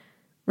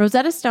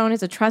 Rosetta Stone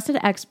is a trusted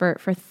expert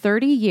for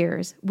 30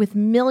 years with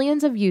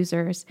millions of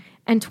users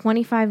and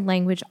 25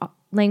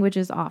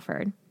 languages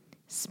offered.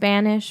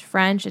 Spanish,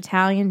 French,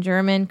 Italian,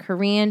 German,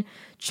 Korean,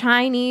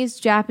 Chinese,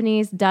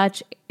 Japanese,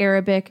 Dutch,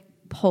 Arabic,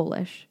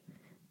 Polish.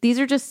 These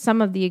are just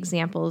some of the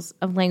examples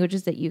of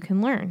languages that you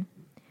can learn.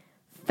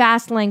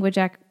 Fast language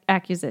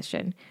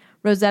acquisition.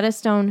 Rosetta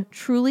Stone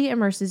truly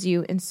immerses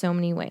you in so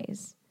many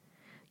ways.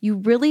 You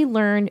really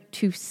learn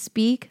to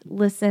speak,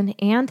 listen,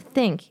 and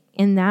think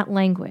in that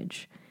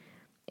language.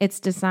 It's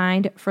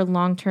designed for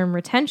long-term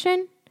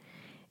retention,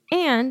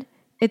 and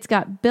it's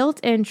got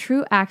built-in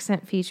true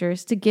accent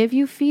features to give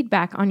you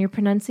feedback on your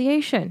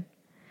pronunciation.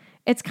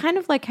 It's kind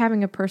of like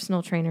having a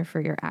personal trainer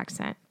for your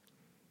accent.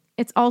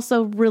 It's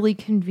also really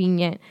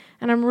convenient,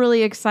 and I'm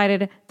really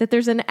excited that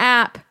there's an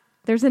app.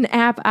 There's an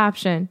app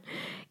option,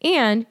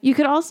 and you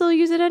could also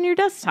use it on your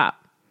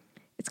desktop.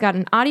 It's got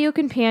an audio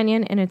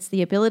companion, and it's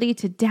the ability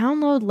to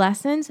download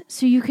lessons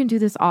so you can do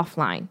this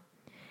offline.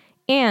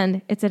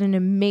 And it's at an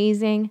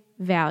amazing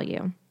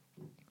value.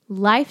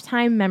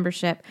 Lifetime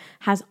membership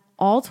has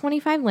all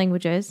 25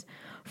 languages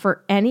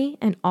for any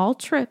and all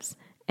trips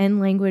and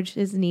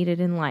languages needed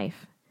in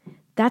life.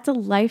 That's a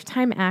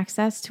lifetime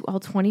access to all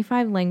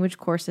 25 language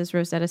courses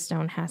Rosetta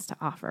Stone has to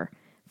offer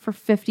for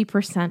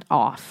 50%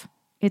 off.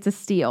 It's a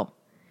steal.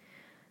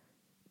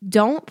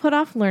 Don't put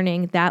off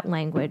learning that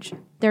language.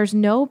 There's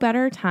no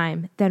better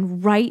time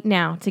than right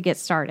now to get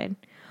started.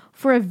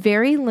 For a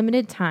very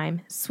limited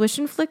time, Swish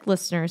and Flick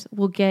listeners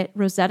will get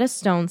Rosetta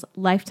Stone's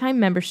lifetime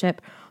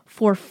membership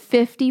for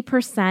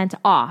 50%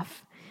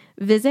 off.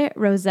 Visit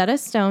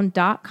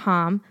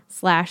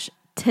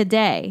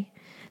rosettastone.com/today.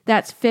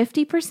 That's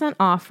 50%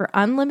 off for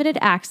unlimited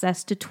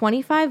access to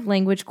 25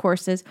 language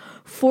courses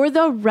for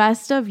the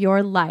rest of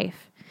your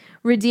life.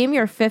 Redeem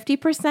your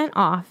 50%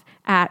 off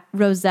at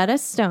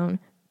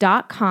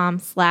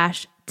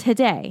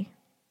rosettastone.com/today.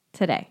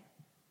 Today.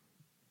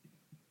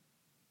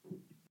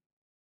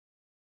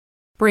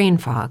 Brain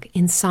fog,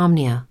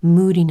 insomnia,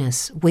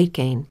 moodiness, weight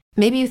gain.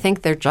 Maybe you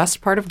think they're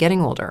just part of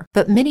getting older,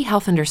 but MIDI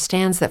Health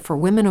understands that for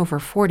women over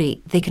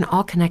 40, they can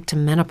all connect to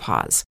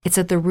menopause. It's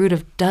at the root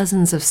of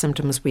dozens of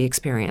symptoms we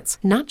experience,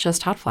 not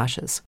just hot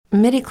flashes.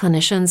 MIDI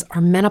clinicians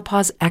are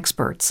menopause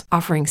experts,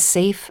 offering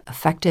safe,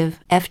 effective,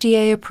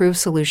 FDA-approved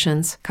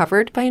solutions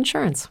covered by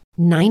insurance.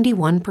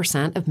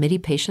 91% of MIDI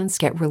patients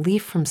get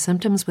relief from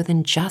symptoms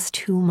within just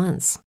 2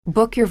 months.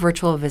 Book your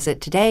virtual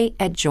visit today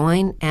at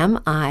joinmidi.com.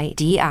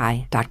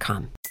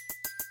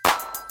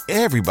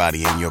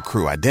 Everybody in your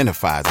crew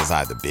identifies as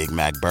either Big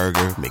Mac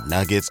Burger,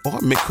 McNuggets, or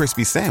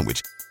McCrispy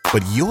Sandwich.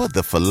 But you're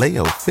the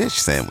Filet-O-Fish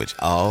Sandwich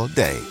all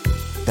day.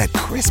 That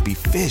crispy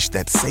fish,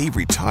 that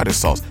savory tartar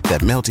sauce,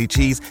 that melty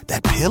cheese,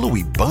 that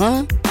pillowy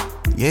bun.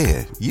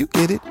 Yeah, you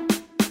get it.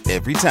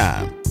 Every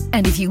time.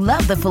 And if you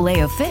love the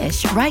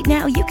Filet-O-Fish, right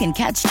now you can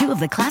catch two of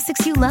the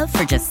classics you love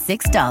for just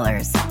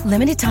 $6.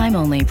 Limited time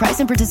only. Price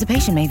and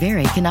participation may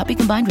vary. Cannot be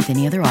combined with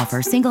any other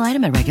offer. Single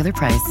item at regular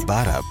price.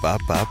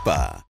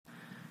 Ba-da-ba-ba-ba.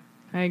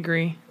 I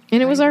agree.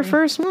 And it was our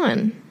first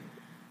one.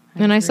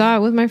 I saw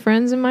it with my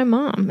friends and my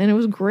mom, and it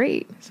was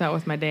great. Saw it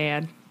with my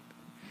dad.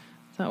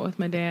 I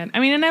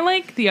mean, and I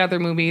like the other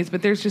movies,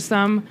 but there's just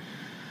some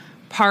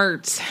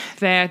parts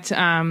that,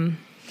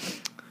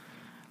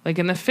 like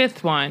in the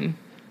fifth one,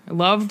 I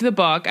loved the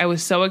book. I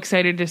was so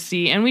excited to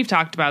see, and we've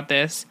talked about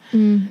this,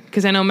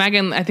 because I know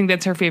Megan, I think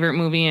that's her favorite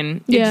movie,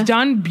 and it's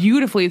done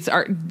beautifully. It's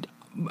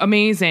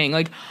amazing.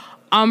 Like,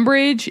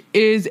 Umbridge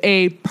is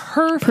a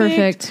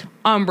perfect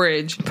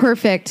Umbridge.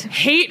 Perfect.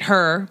 Hate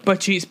her,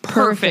 but she's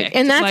perfect.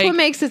 And that's what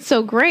makes it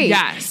so great.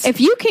 Yes.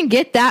 If you can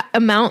get that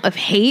amount of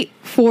hate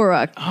for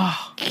a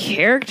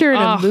character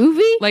in a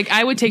movie. Like,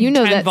 I would take 10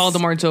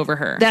 Voldemorts over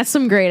her. That's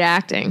some great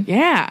acting.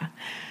 Yeah.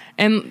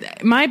 And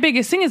my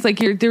biggest thing is, like,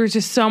 there was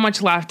just so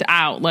much left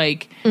out.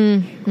 Like,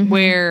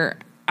 where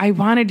I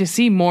wanted to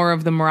see more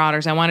of the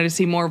Marauders. I wanted to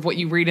see more of what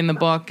you read in the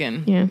book,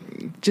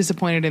 and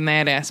disappointed in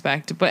that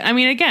aspect. But, I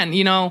mean, again,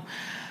 you know,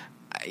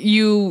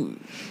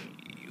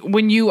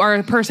 when you are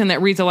a person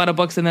that reads a lot of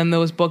books and then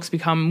those books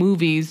become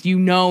movies, you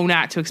know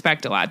not to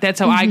expect a lot. That's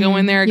how I go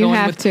in there,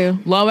 going with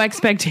low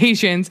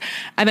expectations,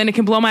 and then it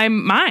can blow my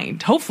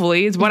mind.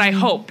 Hopefully, is what I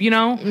hope, you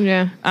know?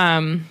 Yeah.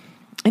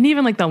 And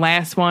even like the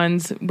last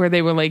ones where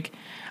they were like,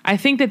 I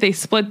think that they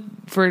split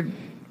for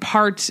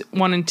parts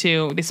 1 and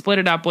 2. They split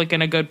it up like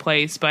in a good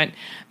place, but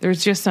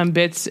there's just some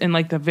bits in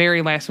like the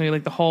very last movie,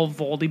 like the whole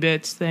Voldy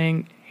bits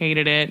thing.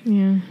 Hated it.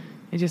 Yeah.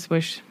 I just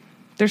wish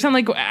there's some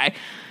like,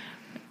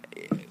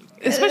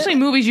 especially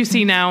movies you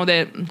see now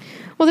that.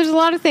 Well, there's a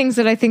lot of things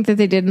that I think that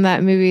they did in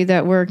that movie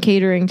that were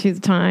catering to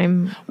the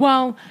time.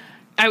 Well,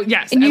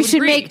 Yes, And I you would should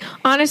agree. make,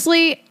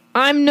 honestly,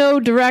 I'm no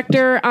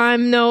director.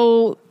 I'm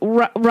no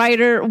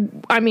writer.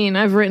 I mean,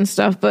 I've written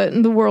stuff, but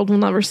the world will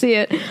never see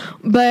it.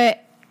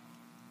 But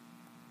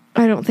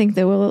I don't think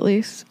they will, at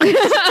least.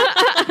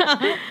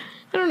 I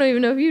don't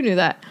even know if you knew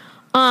that.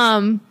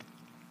 What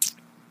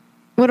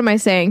am I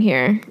saying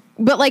here?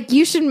 But like,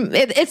 you should,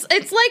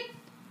 it's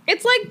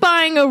like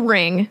buying a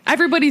ring.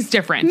 Everybody's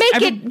different.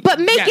 Make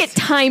it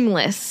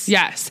timeless.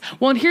 Yes.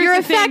 Well, and here's Your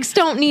the thing. effects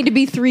don't need to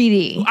be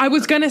 3D. I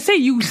was gonna say,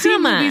 you see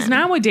Come movies on.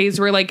 nowadays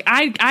where like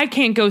I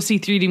can't go see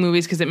 3D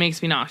movies because it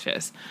makes me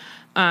nauseous.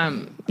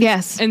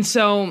 Yes. And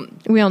so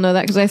We all know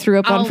that because I threw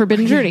up on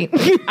Forbidden Journey.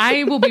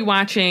 I will be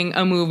watching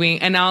a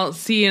movie and I'll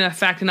see an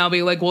effect and I'll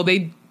be like, well,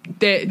 they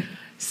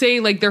say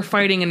like they're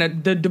fighting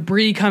and the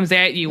debris comes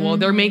at you. Well,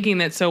 they're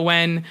making it so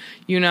when,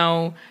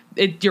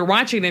 you're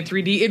watching it in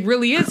 3D, it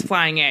really is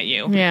flying at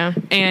you. Yeah.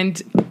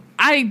 And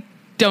I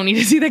don't need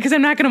to see that because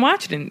I'm not going to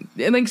watch it. And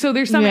like, so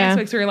there's some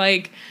aspects where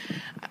like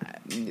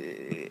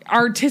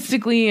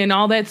artistically and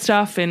all that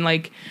stuff and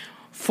like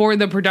for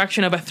the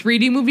production of a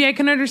 3D movie, I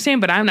can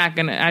understand, but I'm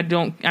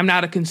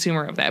not a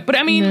consumer of that. But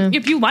I mean,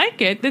 if you like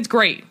it, that's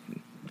great.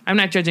 I'm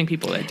not judging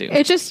people that do.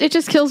 It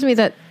just kills me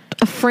that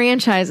a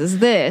franchise is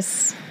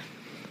this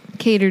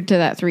catered to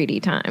that 3D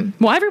time.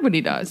 Well,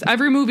 everybody does.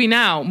 Every movie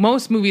now,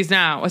 most movies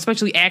now,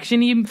 especially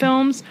action-y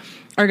films,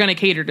 are going to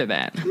cater to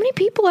that. How many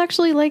people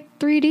actually like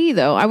 3D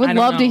though? I would I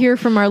don't love to know. hear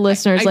from our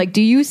listeners. Like,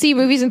 do you see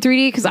movies in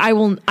 3D? Because I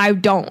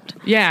don't.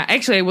 Yeah,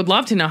 actually, I would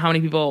love to know how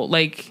many people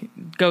like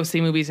go see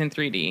movies in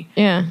 3D.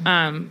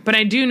 Yeah. But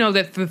I do know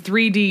that the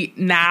 3D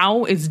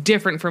now is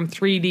different from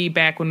 3D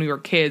back when we were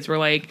kids. Where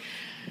like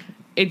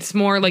it's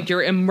more like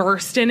you're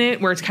immersed in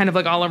it, where it's kind of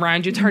like all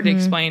around you. It's hard to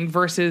explain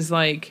versus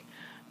like,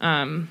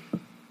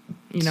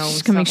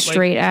 Just coming stuff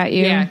straight at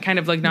you. Yeah, kind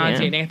of like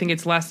nauseating. I think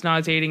it's less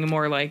nauseating and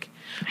more like.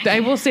 I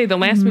will say the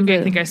last movie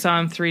I think I saw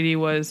in 3D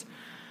was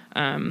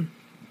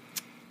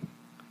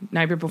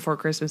Nightmare Before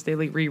Christmas. They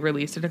like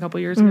re-released it a couple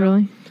years ago.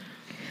 Really?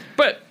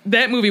 But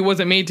that movie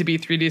wasn't made to be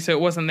 3D, so it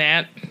wasn't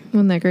that.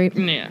 Wasn't that great?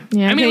 Yeah.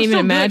 Yeah, I mean, can't it was even still good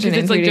imagine 'cause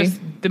it's in like 3D. just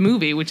the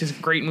movie, which is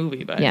a great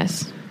movie. But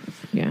Yes.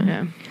 Yeah.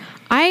 yeah.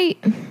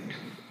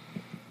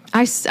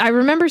 I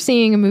remember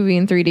seeing a movie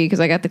in 3D because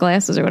I got the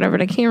glasses or whatever,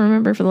 but I can't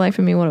remember for the life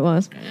of me what it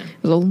was.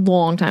 It was a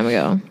long time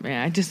ago.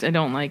 Yeah, I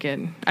don't like it.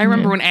 I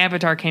remember when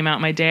Avatar came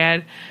out, my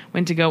dad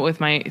went to go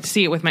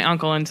see it with my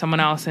uncle and someone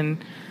else,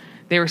 and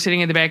they were sitting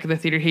in the back of the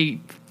theater.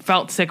 He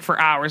felt sick for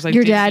hours. Like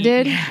Your dad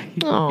did?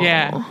 Yeah.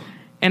 Yeah.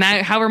 And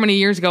however many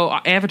years ago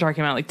Avatar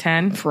came out, like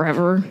 10?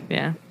 Forever.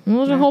 Yeah.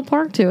 Well, there's a whole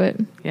park to it.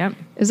 Yep.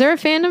 Is there a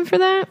fandom for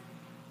that?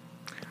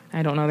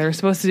 I don't know. There was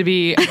supposed to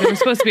be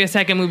a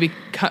second movie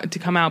to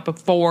come out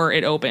before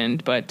it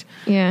opened, but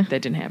Yeah.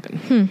 that didn't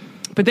happen.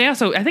 But they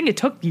also, I think it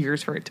took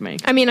years for it to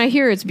make. I mean, I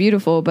hear it's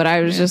beautiful, but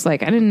I was just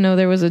like, I didn't know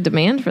there was a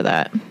demand for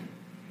that.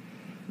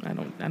 I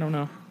don't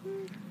know.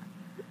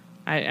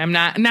 I'm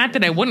not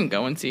that I wouldn't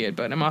go and see it,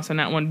 but I'm also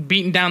not one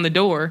beating down the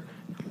door.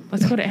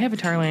 Let's go to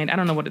Avatar Land. I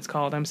don't know what it's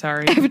called. I'm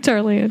sorry.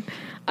 Avatar Land.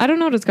 I don't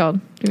know what it's called.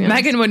 To be honest.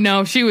 Megan would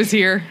know if she was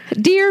here.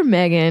 Dear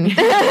Megan.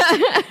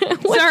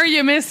 Sorry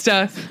you missed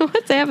us.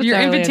 What's Avatar Your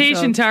Land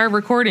invitation called? to our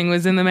recording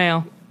was in the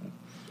mail.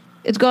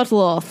 It got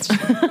lost.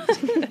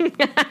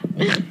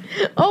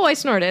 Oh, I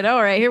snorted.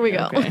 All right, here we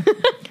go. Okay.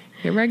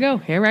 Here I go.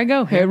 Here I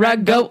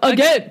go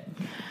again.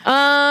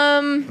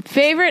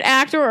 Favorite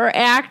actor or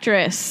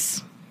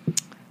actress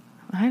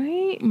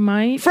I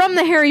might. from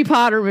the Harry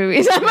Potter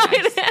movies? I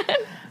might add.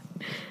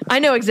 I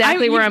know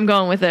exactly where I'm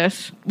going with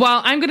this.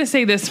 Well, I'm going to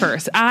say this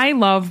first. I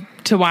love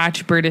to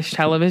watch British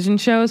television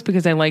shows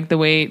because I like the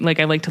way,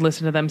 like, I like to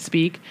listen to them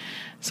speak.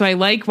 So I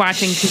like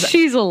watching.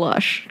 She's a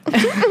lush.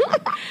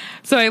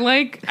 So I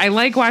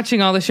like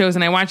watching all the shows,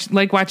 and I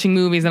like watching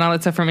movies and all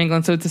that stuff from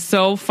England. So it's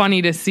so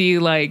funny to see,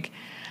 like,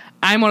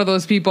 I'm one of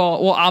those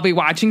people. Well, I'll be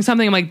watching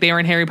something. I'm like, they were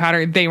in Harry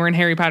Potter. They were in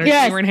Harry Potter.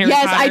 Yes, they were in Harry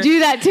Potter. I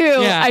do that too.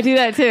 Yeah. I do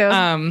that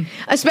too.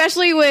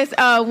 Especially with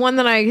one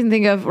that I can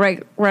think of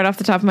right off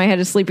the top of my head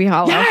is Sleepy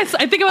Hollow. Yes,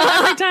 I think about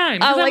it every time.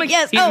 'Cause I'm I'm like,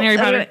 yes. he's in Harry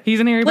Potter. He's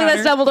in Harry Look,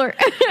 Potter. that's Dumbledore.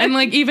 And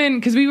like, even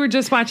because we were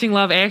just watching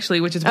Love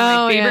Actually, which is one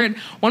of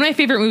my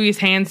favorite movies,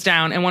 hands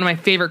down, and one of my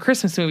favorite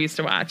Christmas movies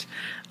to watch.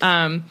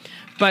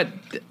 But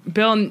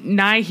Bill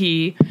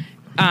Nighy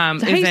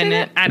is in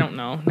it. I don't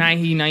know.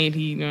 Nighy. I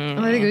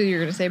think you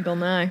were going to say Bill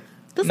Nye.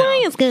 The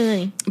science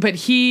guy. But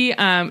he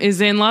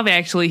is in Love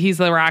Actually. He's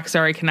the rock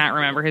star. I cannot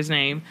remember his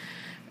name.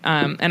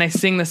 And I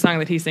sing the song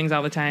that he sings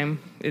all the time.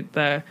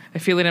 I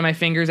feel it in my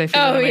fingers. I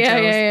feel it on my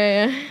toes.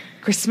 Yeah.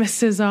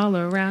 Christmas is all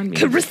around me.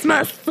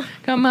 Christmas.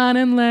 Come on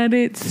and let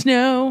it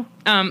snow.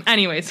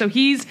 Anyway, so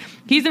he's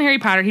in Harry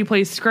Potter. He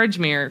plays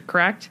Scroogemere,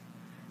 correct?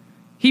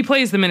 He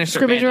plays the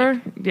Minister of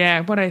Magic.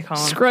 Yeah, what do I call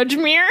him?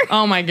 Scroogemere?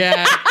 Oh my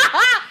God.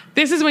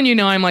 This is when you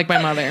know I'm like my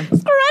mother.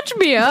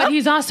 Scroogemere? But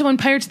he's also in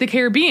Pirates of the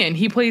Caribbean.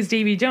 He plays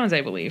Davy Jones,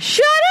 I believe.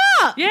 Shut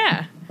up!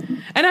 Yeah.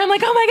 And I'm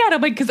like, oh my God.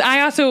 I'm like, because I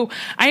have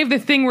the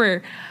thing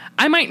where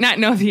I might not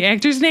know the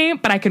actor's name,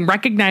 but I can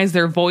recognize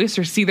their voice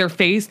or see their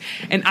face.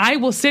 And I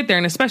will sit there,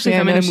 and especially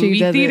if I'm in a movie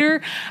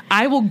theater,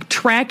 I will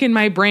track in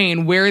my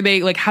brain where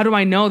they, like, how do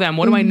I know them?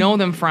 What do I know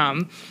them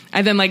from?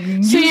 And then, like,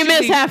 so you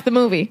miss half the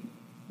movie.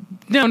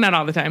 No, not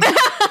all the time.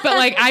 But,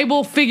 like, I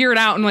will figure it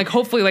out, and, like,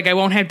 hopefully, like, I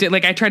won't have to,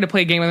 like, I tried to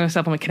play a game with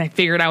myself. I'm like, can I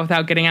figure it out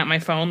without getting out my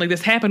phone? Like,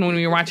 this happened when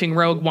we were watching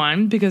Rogue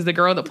One, because the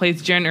girl that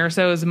plays Jen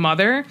Erso's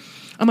mother,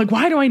 I'm like,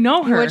 why do I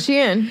know her? What's she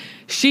in?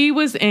 She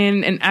was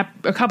in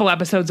a couple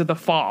episodes of The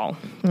Fall,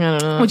 I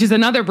don't know. which is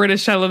another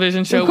British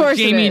television show with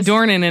Jamie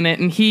Dornan in it,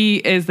 and he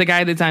is the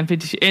guy that's on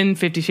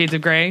 50 Shades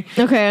of Grey.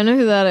 Okay, I know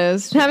who that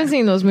is. Haven't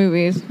seen those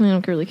movies. I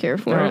don't really care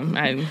for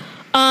it.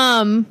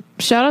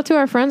 Shout out to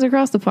our friends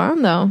across the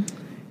pond, though.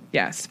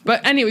 Yes,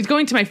 but anyways,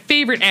 going to my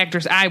favorite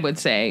actress, I would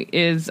say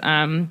is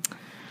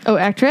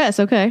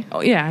actress. Okay.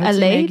 Oh yeah, a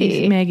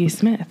lady, Maggie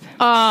Smith.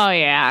 Oh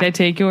yeah. Did I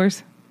take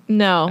yours?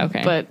 No.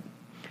 Okay, but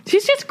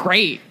she's just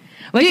great.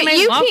 Like,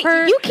 I love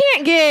her. You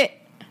can't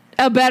get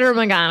a better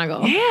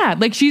McGonagall. Yeah,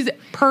 like, she's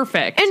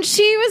perfect. And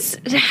she was.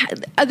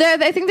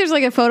 I think there's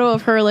like a photo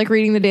of her like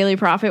reading the Daily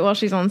Prophet while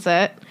she's on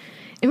set.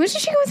 And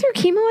wasn't she going through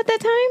chemo at that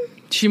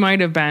time? She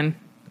might have been.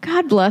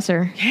 God bless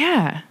her.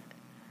 Yeah.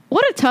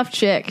 What a tough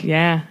chick.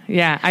 Yeah.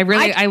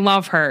 I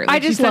love her.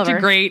 Like, she's such a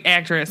great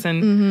actress.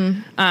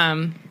 And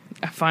a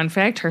fun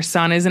fact, her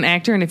son is an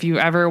actor, and if you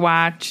ever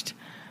watched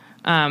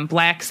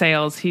Black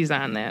Sails, he's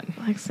on that.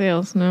 Black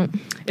Sails, no.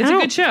 It's a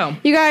good show.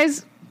 You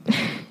guys,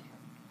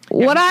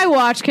 what I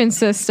watch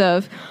consists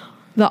of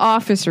The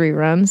Office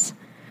reruns,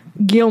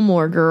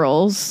 Gilmore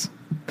Girls,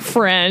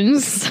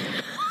 Friends,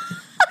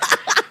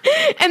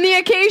 and the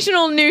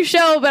occasional new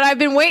show, but I've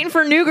been waiting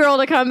for New Girl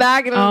to come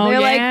back, and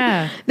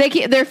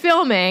they're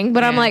filming,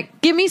 but I'm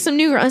like, give me some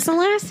New Girl. It's the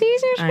last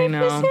season. I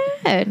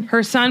know.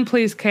 Her son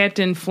plays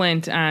Captain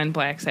Flint on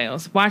Black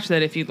Sails. Watch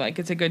that if you'd like.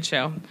 It's a good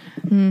show.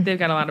 They've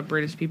got a lot of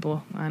British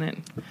people on it.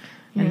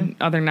 And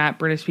other not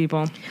British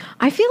people.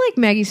 I feel like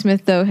Maggie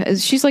Smith, though,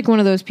 she's like one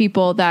of those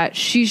people that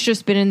she's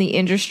just been in the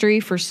industry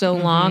for so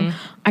long.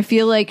 I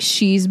feel like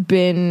she's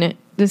been,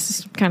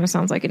 this kind of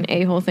sounds like an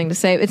a-hole thing to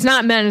say. It's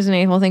not meant as an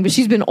a-hole thing, but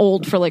she's been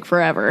old for like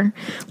forever.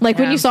 Like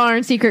when you saw her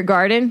in Secret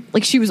Garden,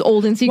 like she was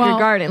old in Secret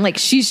Garden. Like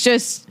she's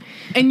just...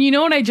 And you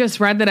know what I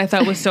just read that I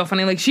thought was so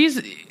funny? Like she's...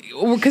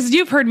 Because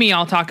you've heard me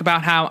all talk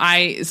about how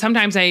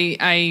sometimes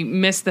I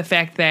miss the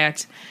fact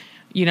that,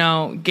 you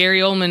know, Gary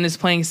Oldman is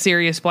playing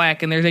Sirius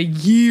Black, and there's a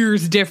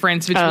year's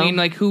difference between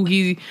like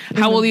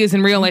how old he is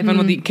in real life and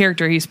what the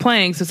character he's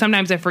playing. So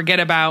sometimes I forget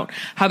about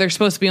how they're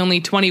supposed to be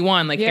only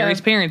 21, like Harry's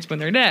parents when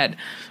they're dead.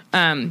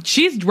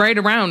 She's right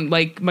around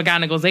like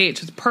McGonagall's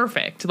age. It's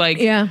perfect. Like,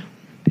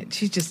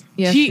 she's just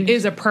she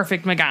is a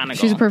perfect McGonagall.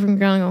 She's a perfect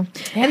McGonagall.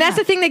 Yeah. And that's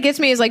the thing that gets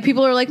me is like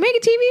people are like, make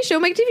a TV show,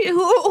 make a TV.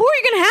 Who are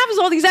you going to have as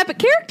all these epic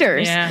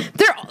characters? Yeah,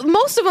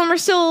 most of them are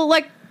still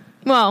like.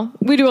 Well,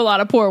 we do a lot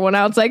of poor one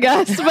outs, I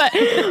guess, but a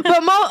lot of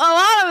them,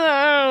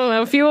 I don't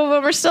know, a few of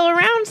them are still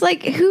around. It's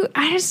like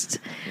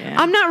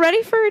I'm not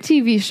ready for a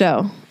TV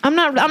show. I'm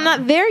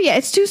not there yet.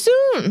 It's too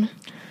soon.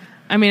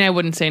 I mean, I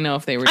wouldn't say no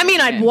if they were. I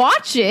mean, I'd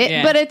watch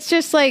it, but it's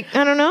just like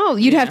I don't know.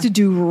 You'd have to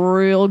do a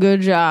real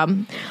good job.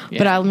 Yeah.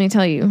 But let me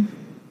tell you,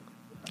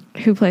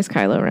 who plays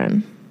Kylo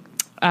Ren?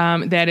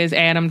 That is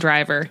Adam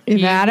Driver.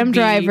 If Adam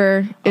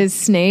Driver is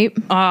Snape,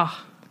 yeah.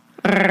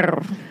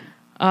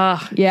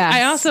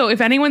 I also, if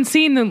anyone's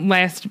seen The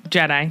Last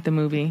Jedi, the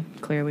movie,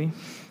 clearly.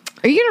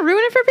 Are you going to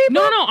ruin it for people?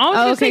 No. I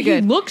was going to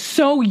say, he looks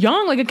so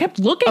young. Like, I kept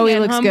looking at him. Oh, he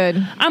looks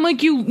good. I'm like,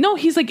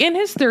 he's like in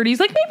his 30s,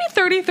 like maybe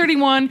 30,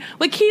 31.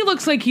 Like, he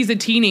looks like he's a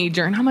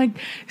teenager. And I'm like,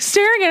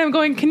 staring at him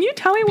going, can you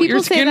tell me what your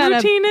skin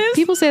routine is?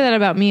 People say that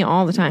about me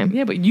all the time.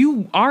 Yeah, but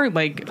you are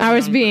like... I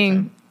was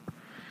being,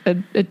 a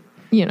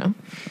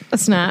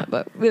snap,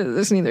 but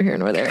it's neither here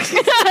nor there.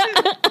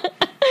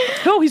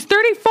 No, he's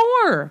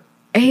 34.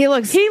 He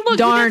looks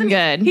darn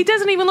good. He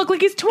doesn't even look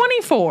like he's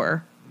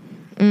 24.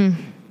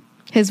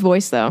 His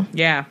voice, though.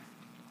 Yeah.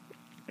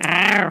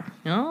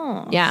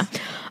 Oh. Yeah.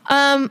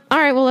 All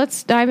right, well,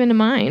 let's dive into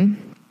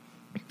mine.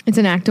 It's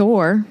an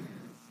actor.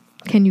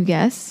 Can you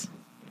guess?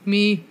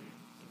 Me.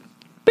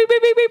 Bing, bing,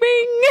 bing, bing,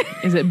 bing.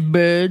 Is it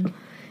Bud?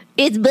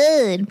 It's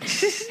Bud.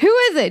 Who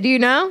is it? Do you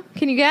know?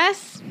 Can you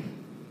guess?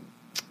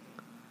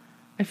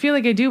 I feel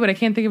like I do, but I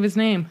can't think of his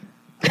name.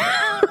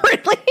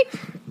 Really?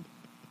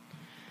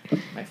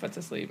 My foot's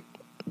asleep.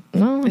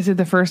 No. Is it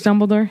the first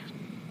Dumbledore?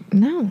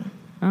 No.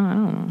 Oh, I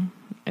don't know.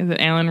 Is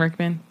it Alan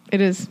Rickman? It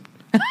is.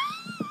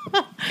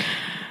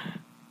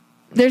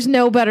 There's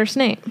no better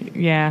Snape.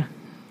 Yeah.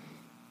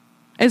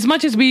 As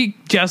much as we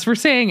just were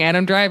saying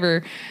Adam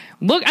Driver,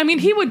 look, I mean,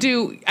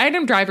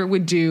 Adam Driver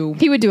would do...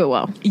 He would do it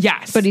well.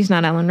 Yes. But he's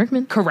not Alan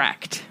Rickman.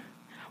 Correct.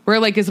 Where,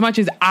 like, as much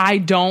as not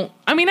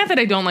that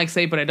I don't like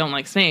Snape, but I don't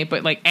like Snape,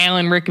 but, like,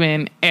 Alan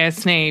Rickman as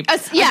Snape.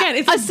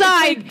 Again,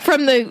 aside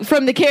from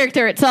the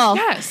character itself.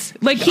 Yes.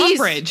 Like,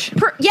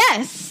 Umbridge.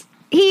 Yes.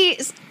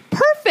 He's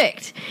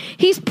perfect.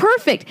 He's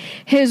perfect.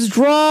 His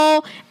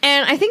drawl,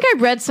 and I think I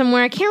read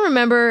somewhere, I can't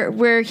remember,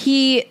 where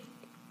he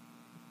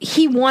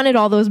wanted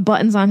all those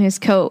buttons on his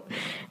coat.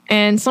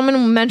 And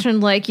someone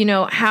mentioned, like, you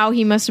know, how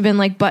he must have been,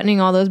 like,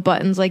 buttoning all those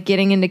buttons, like,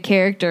 getting into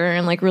character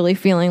and, like, really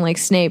feeling like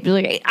Snape.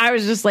 Like, I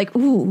was just like,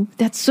 ooh,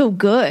 that's so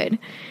good.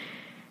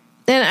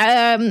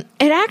 And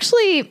it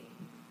actually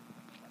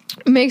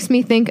makes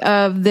me think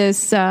of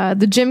this,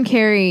 the Jim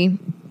Carrey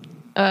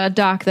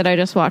doc that I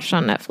just watched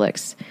on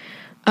Netflix.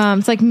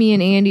 It's like Me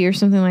and Andy or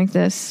something like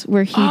this,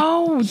 where he...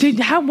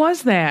 how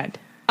was that?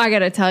 I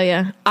gotta tell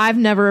you, I've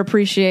never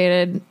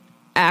appreciated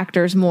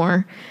actors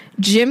more.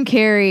 Jim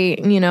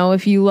Carrey, you know,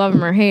 if you love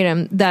him or hate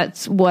him,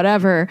 that's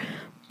whatever,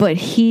 but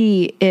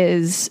he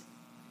is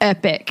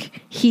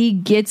epic. He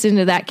gets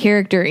into that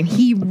character and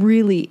he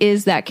really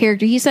is that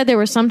character. He said there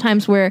were some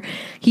times where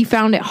he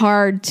found it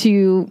hard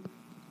to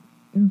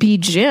be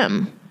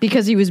Jim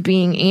because he was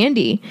being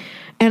Andy.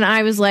 And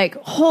I was like,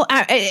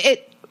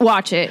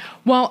 watch it.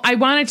 Well, I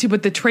wanted to,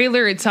 but the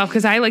trailer itself,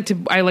 because I like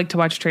to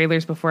watch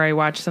trailers before I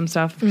watch some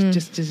stuff,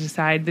 just to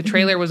decide. The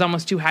trailer was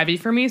almost too heavy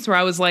for me, so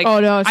I was like,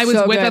 oh no, it's I was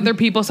so with good. Other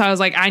people, so I was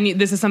like,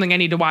 this is something I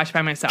need to watch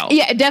by myself.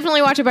 Yeah,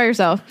 definitely watch it by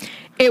yourself.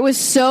 It was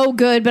so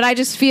good, but I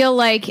just feel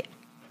like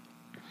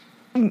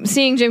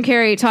seeing Jim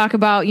Carrey talk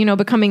about, you know,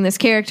 becoming this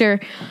character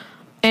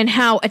and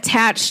how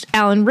attached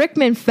Alan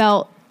Rickman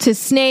felt to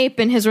Snape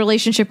and his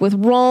relationship with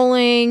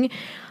Rowling.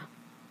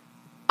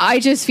 I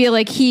just feel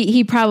like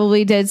he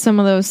probably did some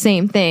of those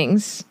same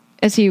things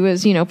as he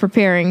was, you know,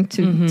 preparing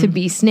to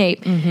be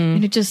Snape.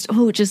 And it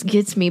just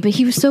gets me. But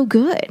he was so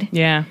good.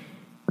 Yeah.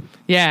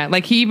 Yeah.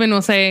 Like he even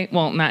will say,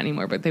 well, not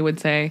anymore, but they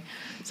would say,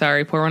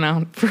 sorry, pour one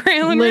out for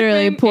Alan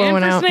Literally Rickman pour and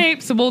one for out.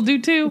 Snape, so we'll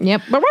do two.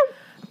 Yep.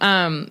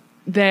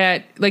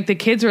 That like the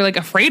kids were like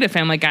afraid of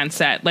him, like on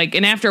set. Like,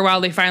 and after a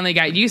while they finally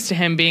got used to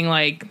him being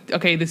like,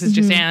 okay, this is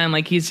just Alan.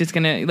 Like he's just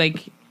gonna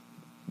like,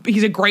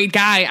 he's a great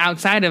guy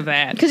outside of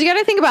that. Because you got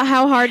to think about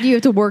how hard you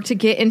have to work to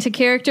get into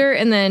character,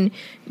 and then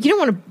you don't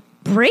want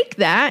to break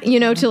that, you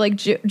know, to like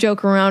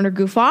joke around or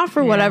goof off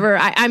or whatever.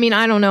 I mean,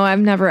 I don't know. I've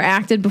never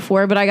acted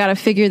before, but I got to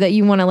figure that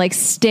you want to like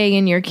stay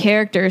in your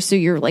character so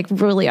you're like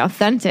really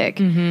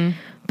authentic.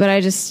 But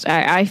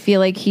I feel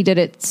like he did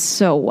it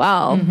so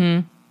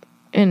well.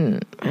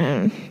 And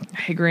I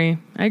agree.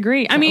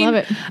 I mean, love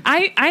it.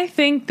 I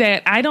think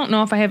that I don't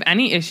know if I have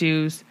any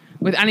issues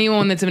with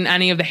anyone that's in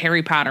any of the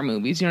Harry Potter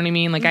movies. You know what I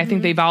mean? Like, I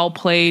think they've all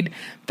played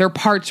their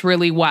parts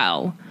really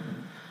well.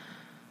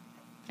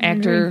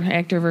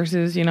 Actor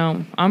versus, you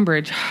know,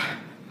 Umbridge,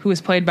 who was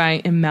played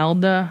by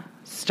Imelda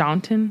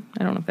Staunton.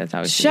 I don't know if that's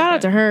how it's shout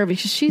out to her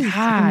because she's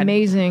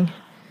amazing.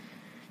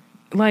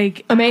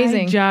 Like,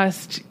 amazing.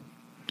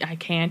 I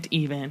can't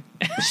even.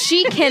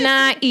 She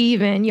cannot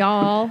even,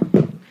 y'all.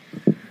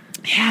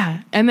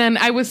 Yeah. And then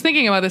I was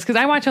thinking about this because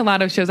I watch a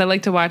lot of shows. I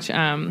like to watch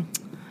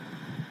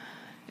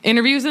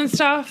interviews and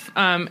stuff,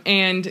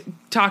 and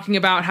talking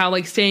about how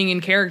like staying in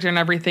character and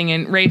everything.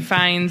 And Ralph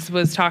Fiennes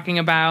was talking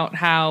about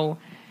how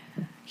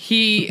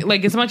he,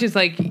 like, as much as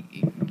like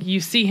you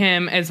see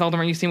him as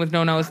Voldemort, you see him with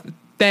no nose,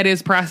 that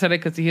is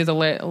prosthetic because he has a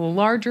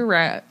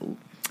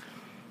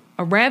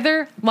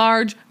rather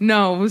large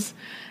nose.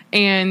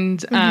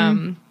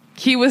 And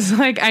he was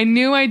like, I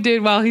knew I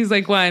did well. He's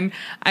like, when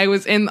I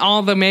was in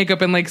all the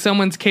makeup and like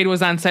someone's kid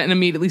was on set and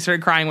immediately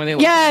started crying when they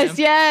looked at him.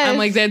 Yes. I'm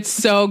like, that's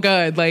so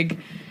good. Like,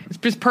 it's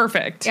just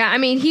perfect. Yeah, I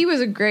mean, he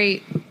was a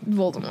great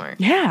Voldemort.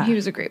 Yeah. He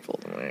was a great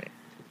Voldemort.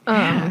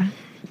 I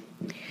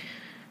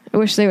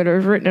wish they would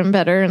have written him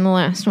better in the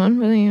last one.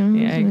 But, you know,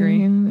 yeah, I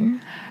agree.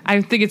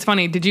 I think it's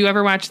funny. Did you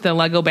ever watch the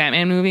Lego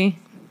Batman movie?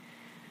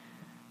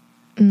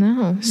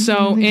 No.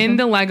 So in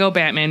the Lego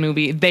Batman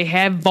movie, they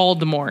have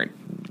Voldemort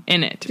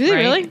in it. Do they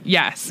really?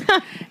 Yes.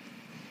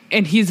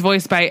 And he's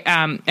voiced by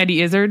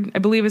Eddie Izzard, I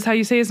believe is how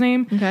you say his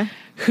name. Okay.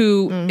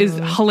 Who is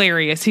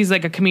hilarious. He's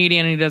like a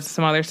comedian and he does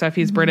some other stuff.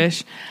 He's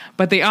British.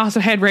 But they also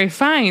had Ralph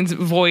Fiennes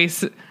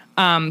voice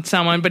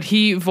someone, but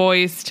he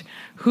voiced,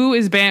 who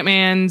is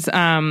Batman's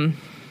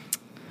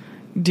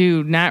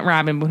dude, not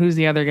Robin, but who's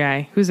the other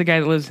guy? Who's the guy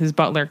that lives his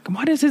butler?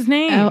 What is his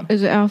name?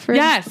 Is it Alfred?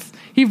 Yes.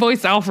 He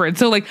voiced Alfred.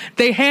 So like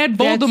they had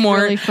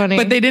Voldemort, really funny.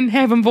 but they didn't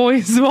have him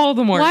voice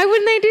Voldemort. Why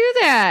wouldn't they do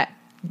that?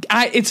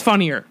 It's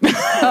funnier.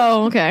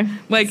 Oh, okay.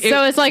 Like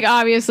so it's like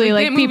obviously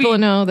like that people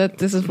movie- know that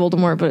this is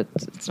Voldemort, but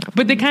it's not.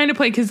 But they kind of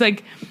play, because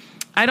like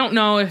I don't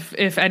know if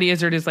Eddie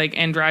Izzard is like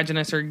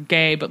androgynous or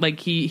gay, but like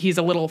he's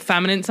a little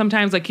feminine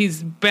sometimes. Like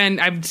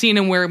I've seen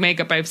him wear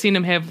makeup. I've seen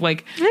him have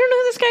like, I don't know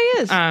who this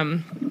guy is.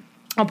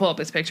 I'll pull up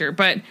his picture.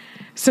 But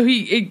so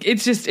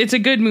it's a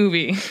good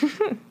movie.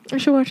 I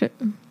should watch it.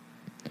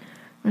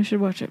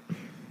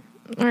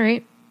 All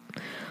right.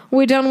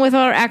 We done with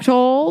our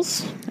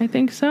actuals? I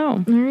think so.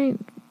 All right.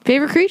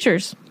 Favorite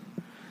creatures?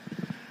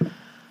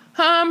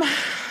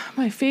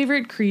 My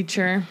favorite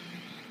creature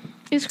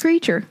Is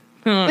creature.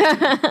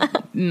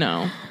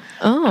 no.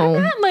 Oh.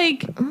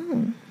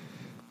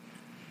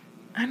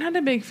 I'm not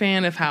a big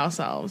fan of house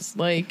elves.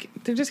 Like,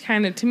 they're just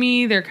kind of, to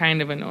me, they're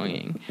kind of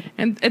annoying.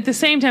 And at the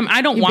same time,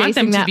 I don't want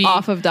them to be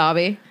off of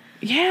Dobby.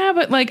 Yeah,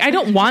 but like, I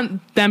don't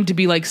want them to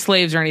be like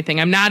slaves or anything.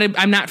 I'm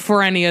not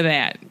for any of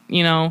that.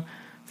 You know,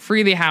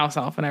 free the house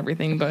elf and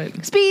everything.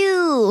 But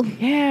Spiel.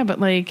 yeah, but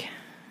like,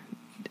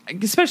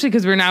 especially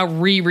because we're now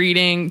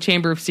rereading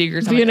Chamber of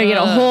Secrets. You're going to get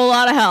a whole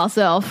lot of house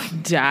elf.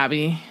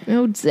 Dobby.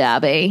 Oh,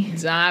 Dobby.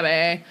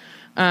 Dobby.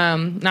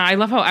 Now I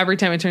love how every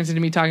time it turns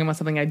into me talking about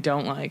something I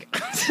don't like.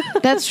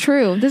 That's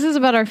true. This is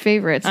about our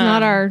favorites,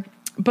 not our...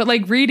 But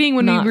like reading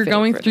when we were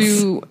going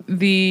favorites. through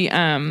the...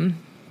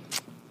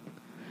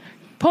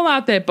 pull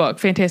out that book,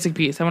 Fantastic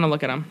Beasts. I want to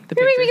look at them.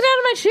 You're making me get out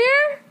of my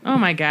chair? Oh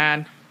my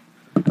God.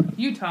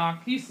 You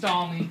talk. You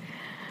stall me.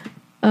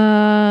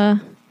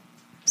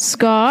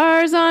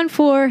 Scars on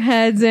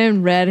foreheads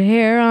and red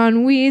hair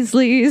on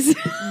Weasleys.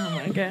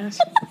 Oh my gosh.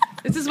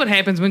 This is what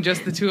happens when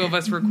just the two of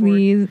us record.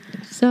 These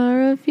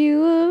are a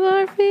few of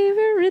our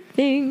favorite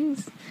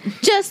things.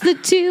 Just the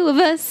two of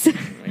us.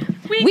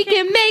 We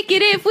can make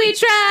it if we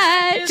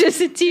try. Just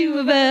the two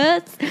of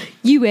us.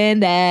 You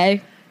and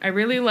I. I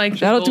really like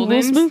Shout out the to golden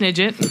Will Smith.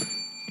 Snidget.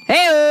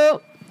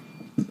 Hey-o.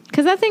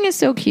 Because that thing is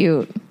so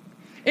cute.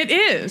 It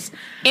is.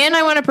 And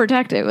I want to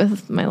protect it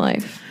with my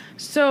life.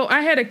 So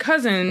I had a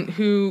cousin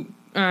who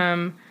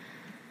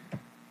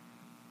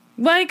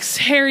likes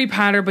Harry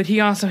Potter, but he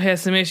also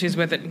has some issues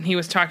with it. And he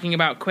was talking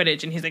about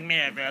Quidditch, and he's like,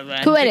 meh, blah, blah.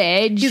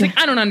 Quidditch. He's like,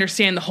 I don't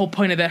understand the whole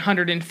point of that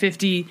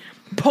 150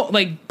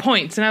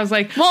 points. And I was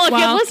like, Well, if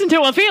you listen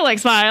to a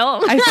Felix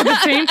file. I said the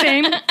same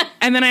thing.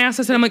 And then I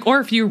also said, I'm like, or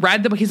if you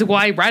read the book, he's like, well,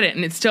 I read it.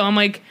 And it's still, I'm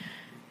like,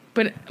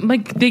 but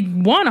like they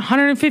won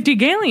 150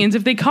 galleons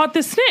if they caught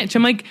the snitch.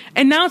 I'm like,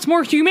 and now it's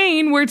more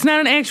humane where it's not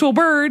an actual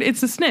bird,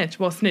 it's a snitch.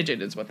 Well,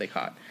 snidget is what they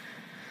caught.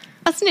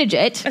 A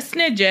snidget. A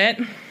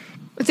snidget.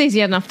 It's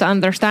easy enough to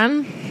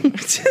understand.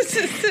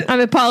 I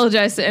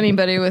apologize to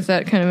anybody with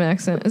that kind of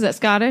accent. Is that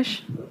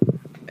Scottish?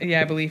 Yeah,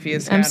 I believe he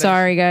is Scottish. I'm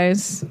sorry,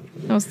 guys.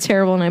 That was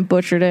terrible and I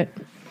butchered it.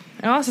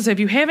 I also said, if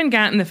you haven't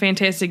gotten the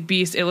Fantastic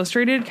Beasts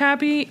illustrated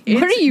copy,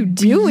 What are you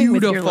doing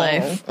with your beautiful.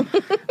 life?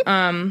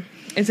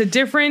 It's a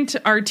different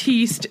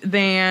artiste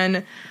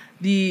than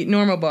the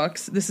normal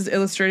books. This is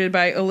illustrated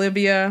by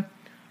Olivia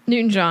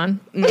Newton-John.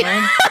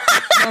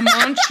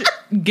 Lamanche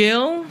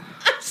Gill.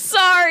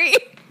 Sorry.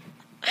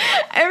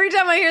 Every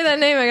time I hear that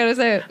name, I gotta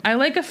say it. I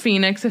like a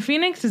phoenix. A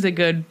phoenix is a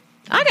good...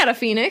 I got a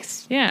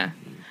phoenix. Yeah.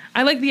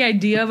 I like the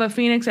idea of a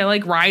phoenix. I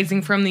like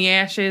rising from the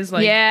ashes.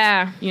 Like,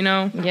 yeah. You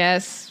know?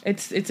 Yes.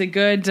 It's a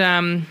good...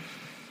 it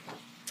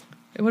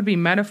would be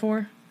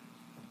metaphor.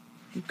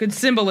 Good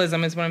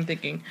symbolism is what I'm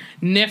thinking.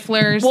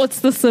 Nifflers. What's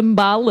the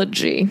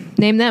symbology?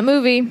 Name that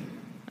movie.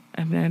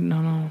 I don't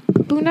know.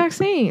 Boondock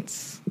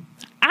Saints.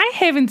 I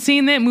haven't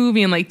seen that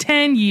movie in like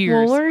 10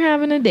 years. Well, we're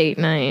having a date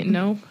night.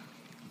 Nope.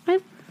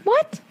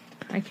 What?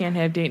 I can't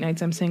have date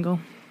nights. I'm single.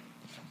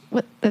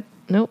 What?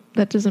 Nope,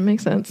 that doesn't make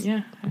sense.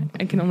 Yeah.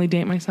 I can only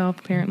date myself,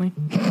 apparently.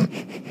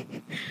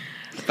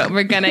 But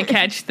we're going to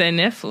catch the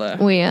Niffler.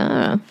 We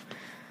are.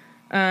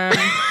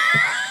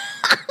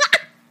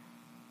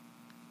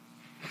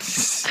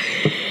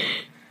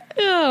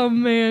 Oh,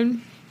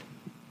 man.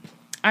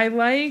 I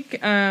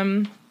like,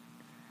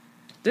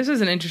 this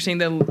is an interesting,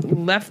 the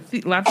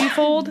lefty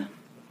fold.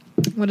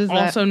 What is that?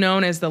 Also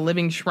known as the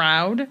living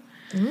shroud.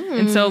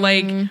 And so,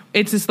 like,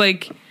 it's just,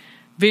 like,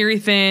 very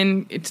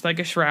thin. It's like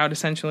a shroud,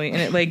 essentially.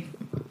 And it, like,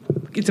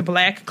 it's a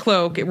black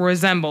cloak. It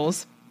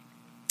resembles.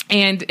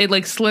 And it,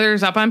 like,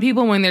 slithers up on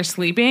people when they're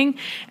sleeping.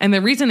 And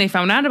the reason they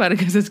found out about it,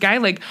 because this guy,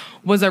 like,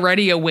 was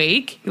already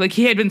awake. Like,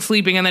 he had been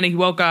sleeping, and then he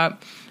woke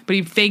up. But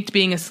he faked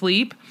being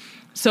asleep.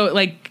 So it,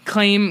 like,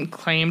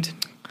 climbed,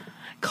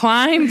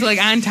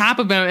 like, on top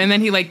of him. And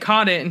then he, like,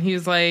 caught it. And he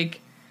was, like,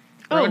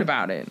 wrote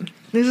about it.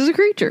 This is a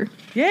creature.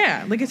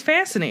 Yeah. Like, it's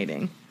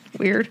fascinating.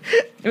 Weird.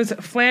 It was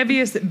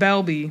Flavius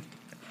Belby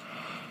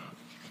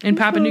in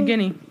Papua New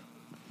Guinea.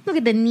 Look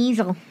at the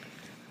Kneasel.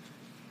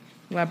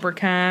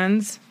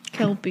 Leprechauns.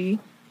 Kelpie.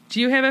 Do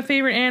you have a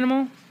favorite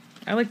animal?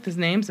 I like the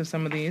names of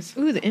some of these.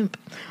 Ooh, the imp.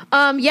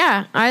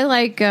 Yeah, I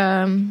like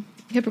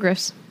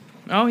hippogriffs.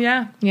 Oh,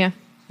 yeah. Yeah.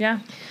 Yeah.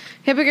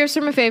 Hippogriffs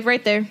are my fave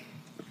right there. Do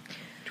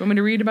you want me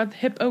to read about the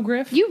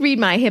hippogriff? You read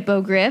my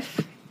hippogriff.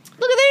 Look,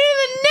 they live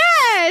in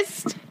a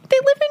nest. They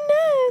live in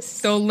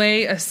nests. They'll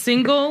lay a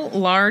single,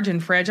 large,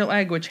 and fragile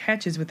egg, which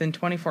hatches within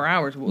 24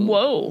 hours. Whoa.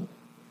 Whoa.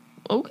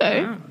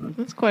 Okay. Wow.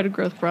 That's quite a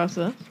growth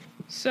process.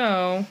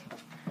 So,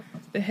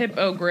 the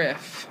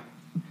hippogriff.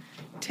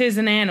 'Tis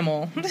an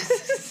animal.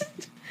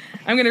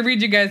 I'm going to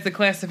read you guys the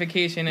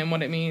classification and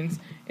what it means.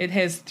 It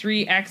has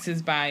 3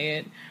 X's by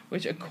it,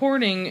 which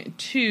according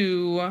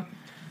to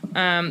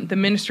the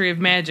Ministry of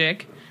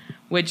Magic,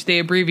 which they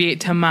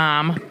abbreviate to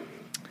MOM,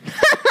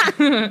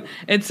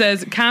 it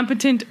says,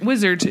 competent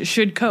wizards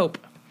should cope.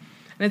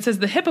 And it says,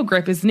 the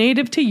hippogriff is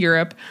native to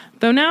Europe,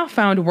 though now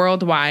found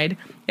worldwide.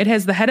 It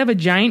has the head of a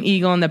giant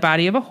eagle and the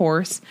body of a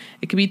horse.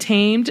 It can be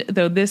tamed,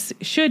 though this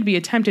should be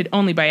attempted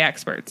only by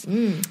experts.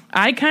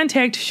 Eye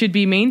contact should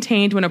be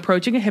maintained when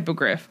approaching a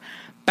hippogriff.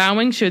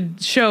 Bowing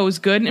shows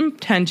good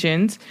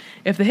intentions.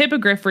 If the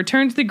hippogriff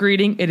returns the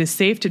greeting, it is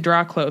safe to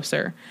draw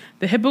closer.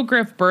 The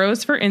hippogriff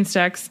burrows for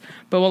insects,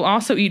 but will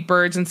also eat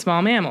birds and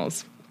small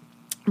mammals.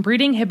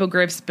 Breeding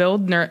hippogriffs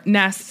build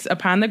nests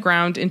upon the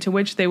ground into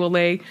which they will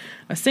lay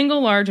a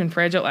single large and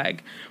fragile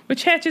egg,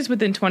 which hatches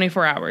within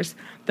 24 hours.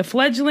 The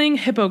fledgling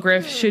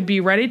hippogriff should be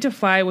ready to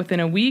fly within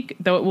a week,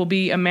 though it will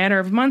be a matter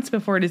of months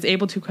before it is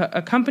able to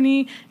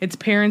accompany its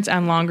parents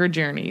on longer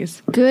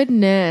journeys.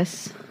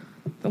 Goodness.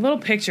 The little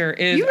picture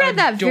is You read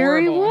that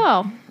very adorable.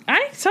 well.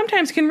 I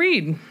sometimes can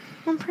read.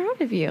 I'm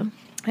proud of you.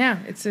 Yeah,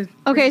 it's a...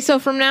 Okay, so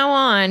from now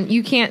on,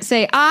 you can't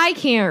say, I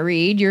can't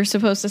read. You're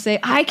supposed to say,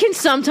 I can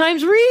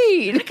sometimes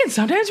read. I can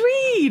sometimes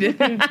read.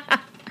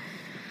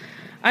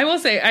 I will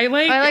say, I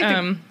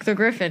like the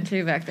griffin,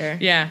 too, back there.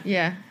 Yeah.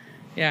 Yeah.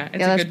 Yeah, it's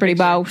Yeah, a that's good pretty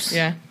picture. boss.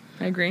 Yeah,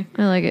 I agree.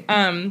 I like it.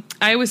 I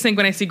always think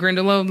when I see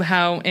Grindylow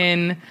how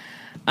in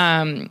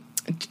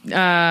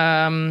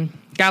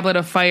Goblet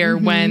of Fire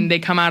when they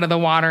come out of the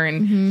water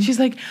and she's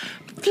like,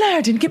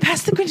 Flirting, get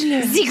past the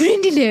Grindylows. The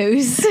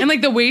Grindylows. And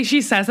like the way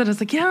she says it, it's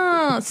like,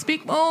 yeah,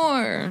 speak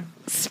more.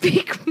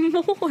 Speak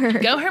more.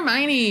 Go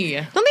Hermione.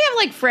 Don't they have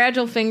like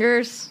fragile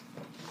fingers?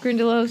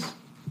 Grindylows?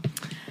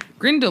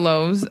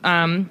 Grindylows,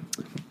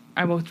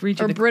 I will read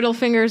you Or the brittle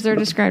fingers, they're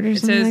described or It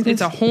something says like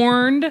it's this. a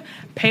horned,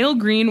 pale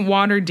green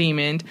water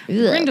demon.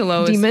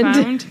 Grindylow is Demon.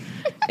 found.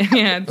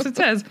 Yeah, that's what it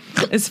says.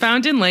 Is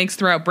found in lakes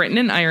throughout Britain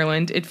and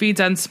Ireland. It feeds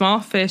on small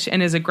fish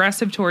and is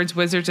aggressive towards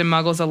wizards and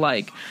muggles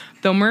alike.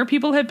 Though mer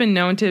people have been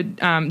known to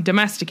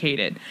domesticate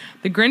it,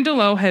 the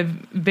Grindylow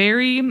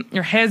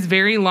has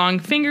very long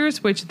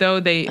fingers, which though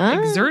they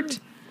exert,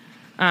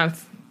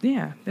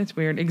 that's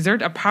weird.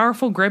 Exert a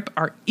powerful grip,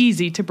 are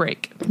easy to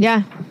break.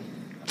 Yeah.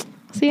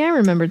 See, I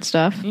remembered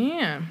stuff.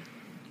 Yeah.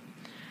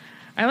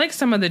 I like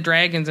some of the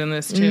dragons in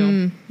this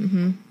too.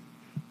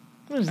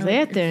 What is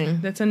that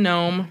thing? That's a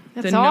gnome.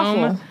 That's the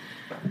awful. gnome.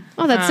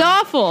 Oh, that's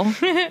awful.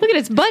 Look at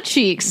its butt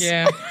cheeks.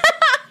 Yeah.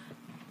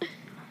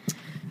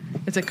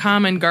 It's a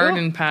common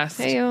garden pest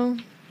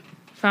Heyo.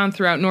 found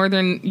throughout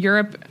northern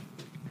Europe.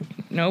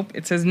 Nope,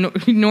 it says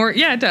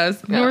it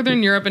does.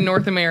 Northern Europe and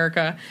North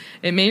America.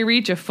 It may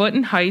reach a foot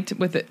in height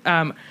with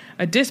a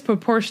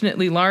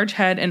disproportionately large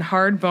head and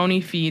hard,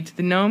 bony feet.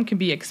 The gnome can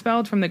be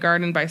expelled from the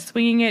garden by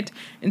swinging it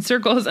in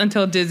circles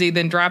until dizzy,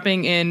 then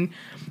dropping it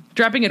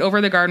over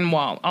the garden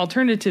wall.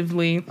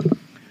 Alternatively,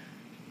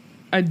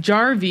 a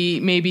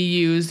jarvey may be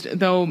used,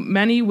 though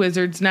many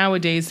wizards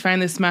nowadays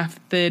find this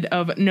method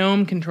of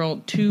gnome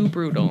control too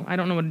brutal. I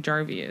don't know what a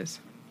jarvey is.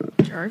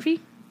 Jarvey?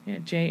 Yeah,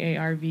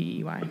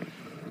 Jarvey.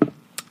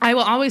 I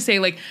will always say,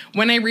 like,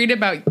 when I read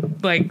about,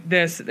 like,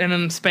 this and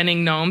I'm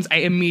spinning gnomes, I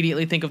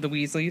immediately think of the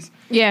Weasleys.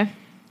 Yeah.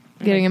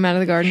 Getting him out of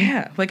the garden.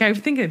 Yeah, like, I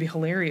think it'd be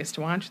hilarious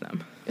to watch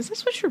them. Is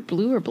this sweatshirt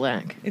blue or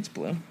black? It's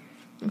blue.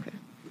 Okay.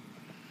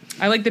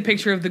 I like the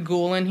picture of the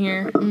ghoul in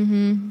here.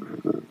 Mm-hmm.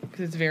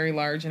 Because it's very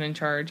large and in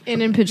charge.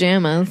 And in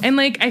pajamas. And,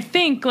 like, I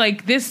think,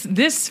 like,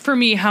 this for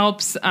me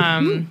helps,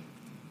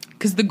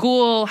 because the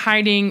ghoul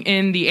hiding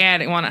in the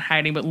attic, well, not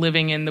hiding, but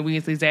living in the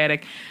Weasley's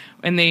attic,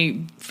 and they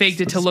faked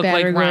it to look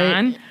like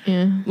Ron.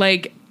 Yeah.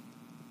 Like,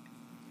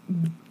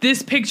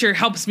 this picture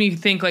helps me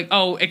think, like,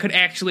 oh, it could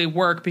actually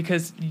work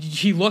because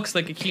he looks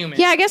like a human.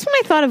 Yeah, I guess when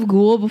I thought of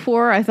ghoul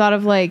before, I thought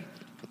of, like,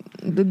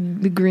 the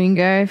green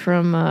guy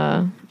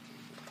from,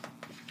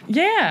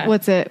 Yeah.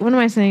 what's it? What am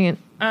I saying it?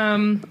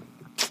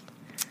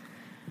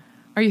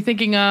 Are you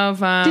thinking of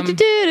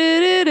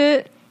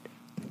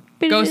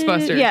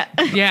Ghostbusters? Yeah.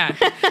 Yeah.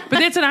 But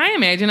that's what I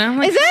imagine. I'm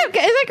like, Is that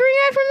green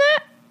guy from that?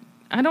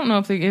 I don't know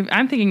if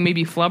I'm thinking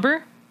maybe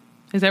Flubber.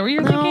 Is that what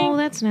you're thinking? No,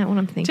 that's not what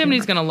I'm thinking.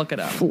 Timothy's going to look it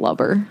up.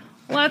 Flubber.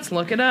 Let's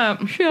look it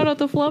up. Shout out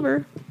to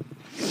Flubber.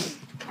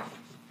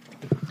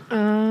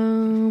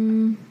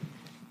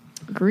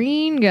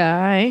 Green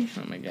guy.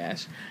 Oh my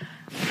gosh.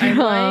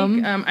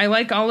 I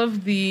like all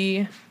of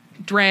the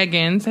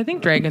dragons. I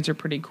think dragons are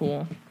pretty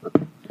cool.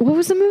 What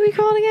was the movie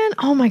called again?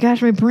 Oh my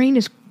gosh, my brain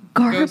is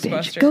garbage.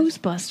 Ghostbusters.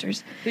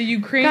 Ghostbusters. The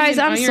Ukrainian Guys,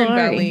 I'm iron sorry.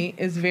 belly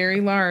is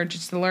very large.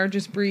 It's the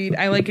largest breed.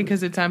 I like it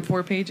because it's on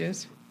 4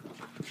 pages.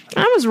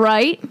 I was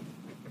right.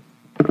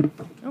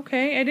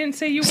 Okay, I didn't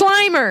say you.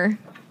 Slimer.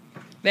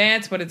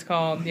 That's what it's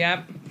called.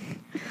 Yep.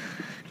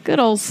 Good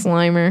old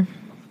Slimer.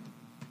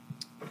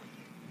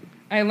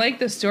 I like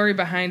the story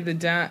behind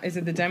is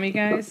it the Demi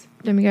guys?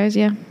 Demi guys,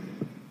 yeah.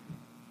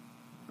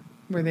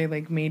 Where they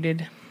like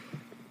mated.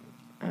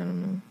 I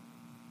don't know.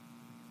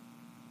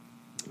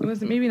 It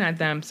was maybe not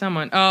them.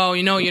 Someone. Oh,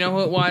 you know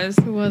who it was.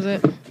 Who was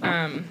it?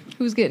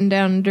 Who's getting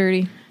down and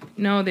dirty?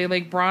 No, they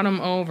like brought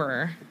him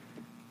over.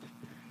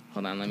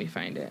 Hold on, let me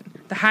find it.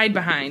 The Hide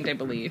Behind, I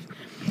believe.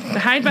 The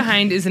Hide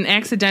Behind is an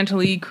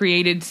accidentally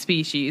created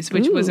species,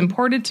 which was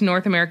imported to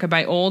North America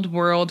by Old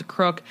World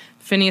crook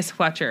Phineas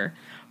Fletcher.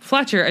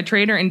 Fletcher, a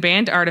trader in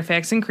banned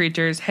artifacts and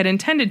creatures, had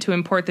intended to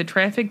import the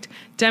trafficked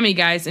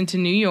demiguise into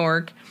New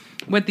York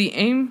with the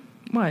aim...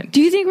 What?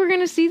 Do you think we're going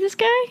to see this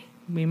guy?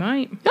 We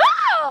might.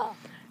 Oh!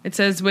 It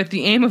says, with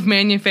the aim of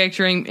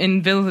manufacturing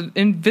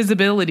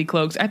invisibility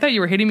cloaks. I thought you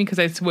were hitting me because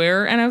I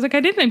swear, and I was like, I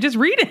didn't. I'm just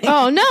reading.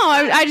 Oh, no.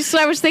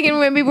 I was thinking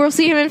maybe we'll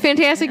see him in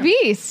Fantastic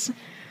Beasts.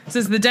 It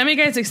says the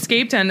demigods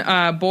escaped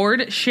on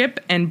board ship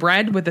and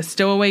bred with a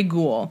stowaway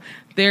ghoul.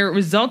 Their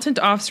resultant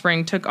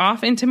offspring took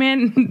off into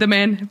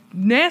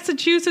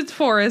Massachusetts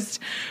forest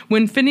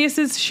when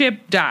Phineas's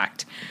ship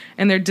docked,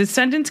 and their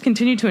descendants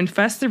continue to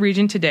infest the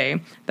region today.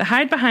 The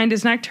hide behind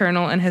is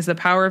nocturnal and has the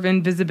power of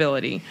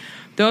invisibility.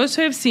 Those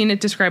who have seen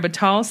it describe a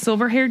tall,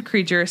 silver-haired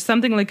creature,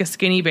 something like a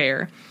skinny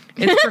bear.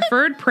 Its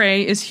preferred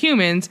prey is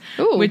humans,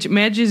 which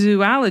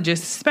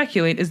magizoologists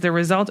speculate is the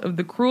result of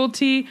the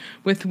cruelty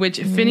with which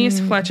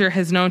Phineas Fletcher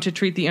has known to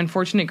treat the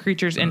unfortunate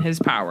creatures in his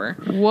power.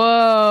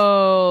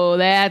 Whoa,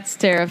 that's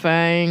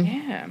terrifying.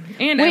 Yeah.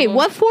 And wait,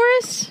 what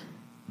forest?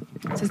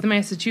 It says the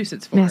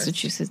Massachusetts forest.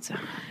 Massachusetts.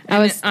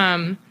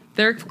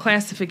 Their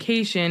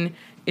classification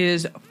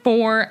is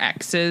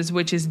 4X's,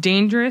 which is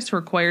dangerous,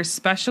 requires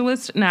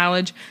specialist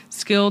knowledge,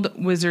 skilled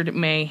wizard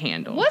may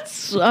handle.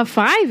 What's a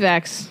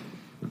 5X?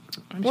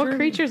 What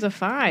creature's a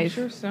 5? I'm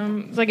sure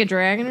some... It's like a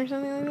dragon or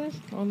something like this?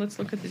 Well, let's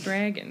look at the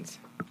dragons.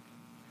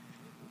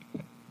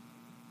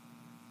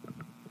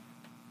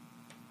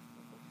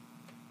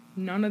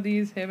 None of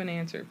these have an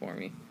answer for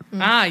me.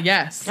 Ah,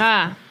 yes.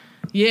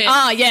 Yes.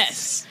 Ah,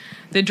 yes.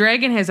 The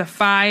dragon has a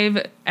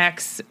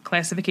 5X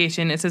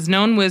classification. It says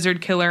known wizard,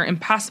 killer,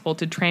 impossible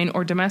to train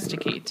or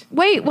domesticate.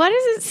 Wait, why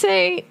does it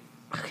say...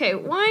 Okay,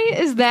 why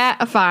is that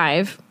a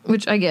 5,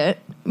 which I get,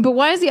 but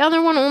why is the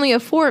other one only a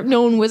 4,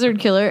 known wizard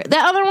killer?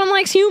 That other one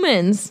likes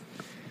humans.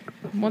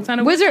 Well, it's not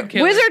a wizard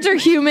killer. Wizards are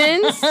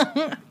humans.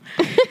 I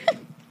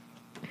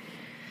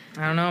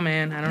don't know,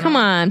 man. I don't know. Come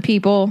on,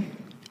 people.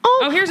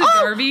 Oh, here's a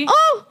Jarvie.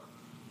 Oh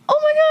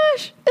my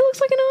gosh. It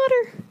looks like an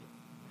otter.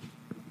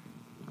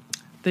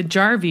 The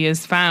Jarvie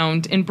is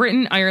found in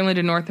Britain, Ireland,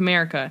 and North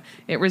America.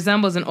 It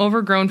resembles an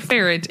overgrown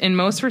ferret in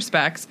most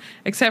respects,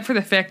 except for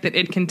the fact that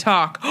it can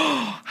talk.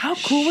 How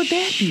cool would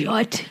that be?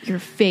 Shut your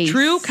face.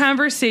 True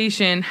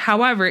conversation,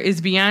 however,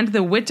 is beyond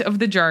the wit of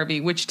the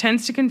Jarvie, which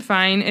tends to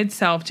confine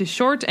itself to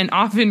short and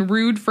often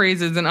rude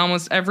phrases in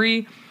almost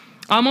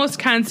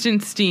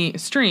constant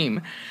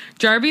stream.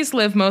 Jarvies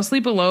live mostly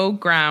below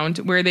ground,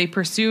 where they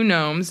pursue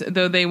gnomes,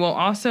 though they will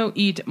also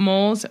eat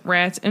moles,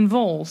 rats, and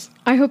voles.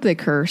 I hope they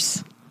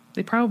curse.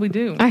 They probably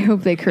do. I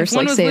hope they curse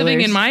like sailors. If one was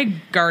living in my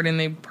garden,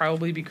 they'd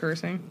probably be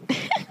cursing.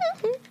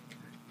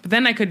 But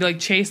then I could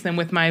chase them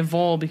with my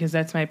vole because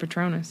that's my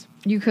Patronus.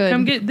 You could.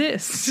 Come get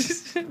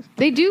this.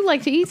 They do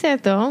like to eat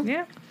that, though.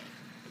 Yeah.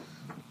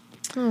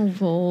 Oh,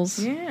 voles.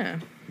 Yeah.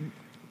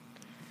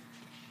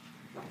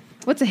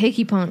 What's a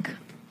hickey punk?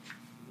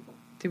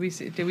 Did we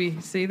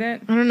see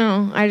that? I don't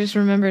know. I just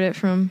remembered it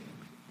from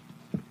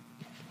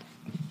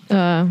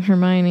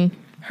Hermione.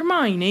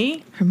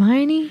 Hermione.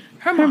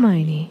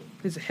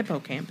 It's a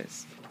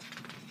hippocampus.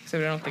 So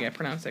I don't think I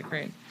pronounced that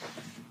great.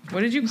 What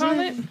did you call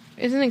it?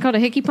 Isn't it called a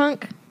hickey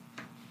punk?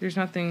 There's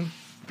nothing.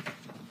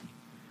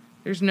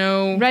 There's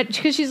no... Red,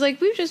 because she's like,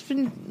 we've just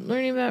been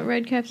learning about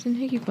red caps and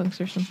hickey punks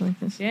or something like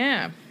this.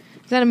 Yeah.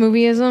 Is that a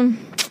movieism?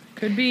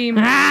 Could be.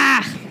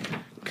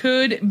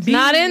 Could It's be.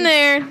 not in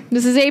there.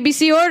 This is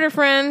ABC order,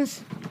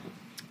 friends.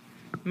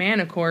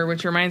 Manicore,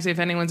 which reminds me if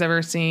anyone's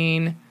ever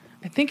seen...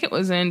 I think it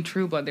was in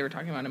True Blood they were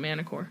talking about a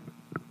manicore.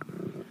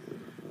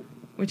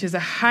 Which is a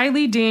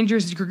highly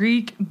dangerous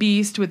Greek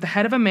beast with the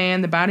head of a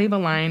man, the body of a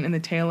lion, and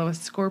the tail of a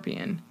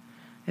scorpion.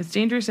 As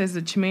dangerous as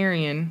the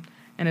Cimmerian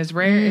and as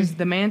rare as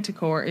the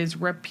manticore is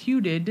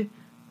reputed,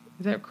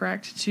 is that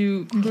correct,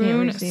 to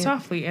croon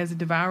softly as it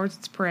devours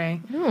its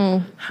prey.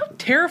 Oh. How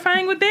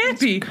terrifying would that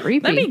be?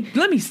 Creepy.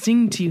 Let me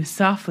sing to you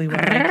softly while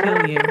I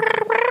kill you.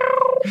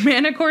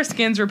 Manicore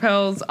skins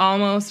repels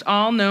almost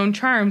all known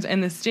charms,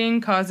 and the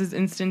sting causes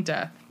instant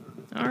death.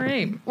 All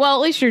right. Well, at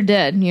least you're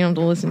dead. You don't have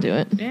to listen to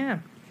it. Yeah.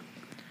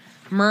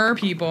 Mer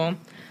people.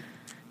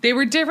 They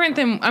were different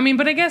than... I mean,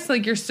 but I guess, when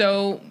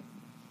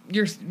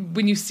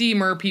you see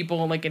mer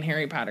people, in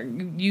Harry Potter,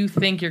 you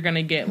think you're going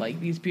to get,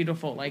 these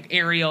beautiful,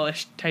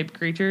 Ariel-ish type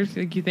creatures.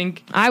 You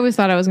think... I always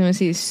thought I was going to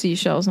see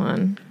seashells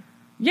on...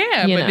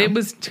 Yeah, but it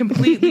was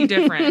completely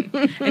different.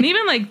 And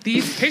even,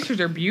 these pictures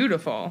are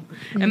beautiful.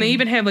 And they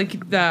even have,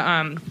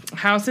 the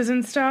houses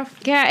and stuff.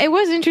 Yeah, it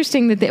was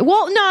interesting that they...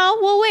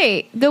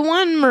 wait. The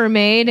one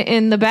mermaid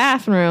in the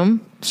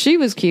bathroom, she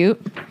was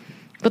cute.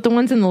 But the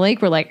ones in the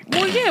lake were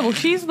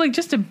she's,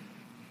 just a,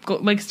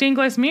 stained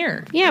glass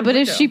mirror. Yeah, but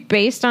is she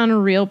based on a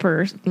real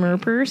mer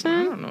person?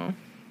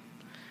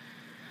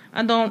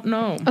 I don't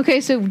know.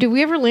 Okay, so did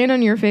we ever land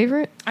on your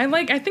favorite? I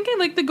think I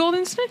like the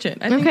Golden Snitchet.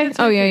 Okay.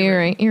 Oh, yeah,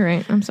 favorite. You're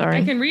right. I'm sorry.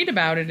 I can read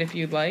about it if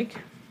you'd like.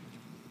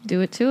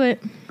 Do it to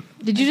it.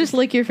 Did you just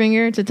lick your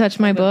finger to touch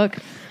my book?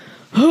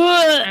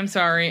 I'm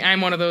sorry. I'm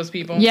one of those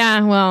people.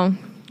 Yeah, well,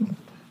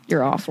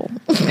 you're awful.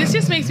 This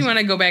just makes me want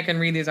to go back and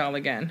read these all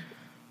again.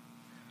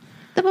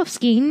 The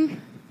Buffskein.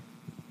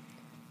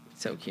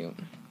 So cute.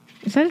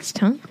 Is that its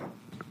tongue?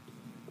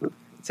 It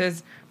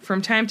says,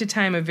 from time to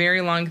time, a very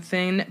long,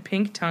 thin,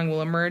 pink tongue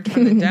will emerge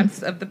from the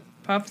depths of the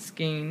puff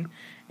skein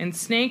and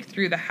snake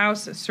through the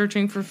house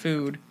searching for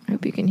food. I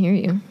hope you can hear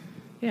you.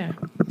 Yeah.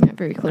 Not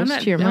very close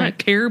to your mic. I'm not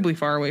terribly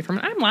far away from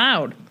it. I'm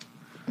loud.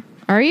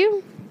 Are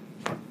you?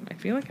 I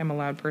feel like I'm a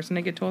loud person.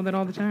 I get told that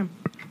all the time.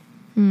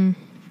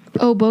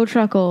 Oh,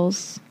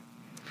 Bowtruckles.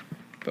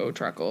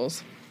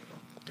 Bowtruckles.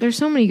 There's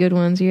so many good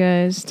ones, you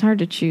guys. It's hard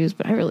to choose,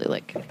 but I really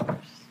like it.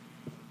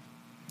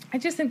 I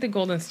just think the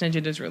golden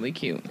snidget is really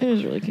cute. It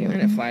is really cute.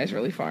 And it flies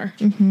really far.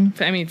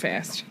 I mean,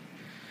 fast.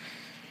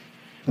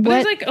 But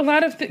there's like a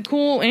lot of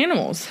cool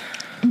animals.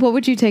 What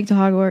would you take to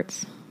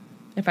Hogwarts?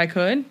 If I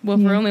could? Well,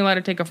 if we're only allowed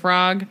to take a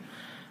frog,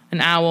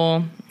 an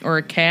owl, or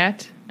a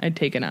cat, I'd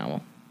take an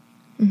owl.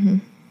 Mm-hmm.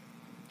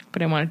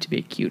 But I want it to be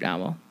a cute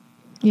owl.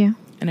 Yeah.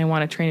 And I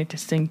want to train it to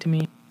sing to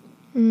me.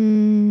 I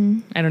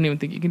don't even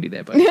think you can do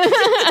that, but...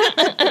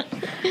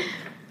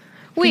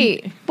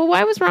 Wait, but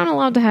why was Ron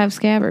allowed to have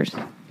Scabbers?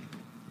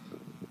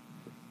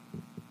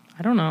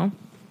 I don't know.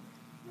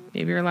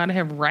 Maybe you're allowed to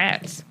have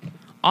rats.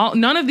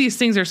 None of these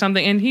things are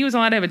something... And he was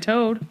allowed to have a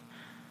toad.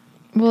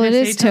 Well, Did it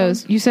I is say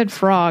toads. You said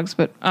frogs,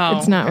 but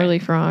it's not really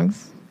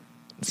frogs.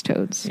 It's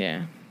toads.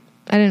 Yeah.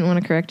 I didn't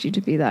want to correct you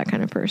to be that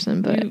kind of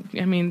person, but...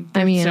 I mean,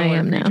 I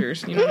am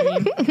creatures, you know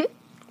what I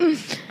mean?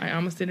 I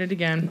almost did it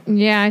again.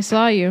 Yeah, I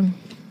saw you.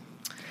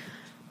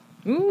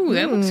 Ooh,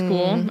 that looks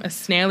cool. A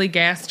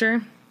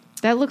Snallygaster.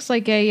 That looks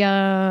like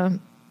a...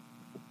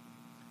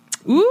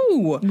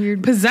 Ooh!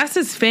 Weird.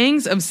 Possesses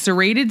fangs of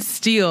serrated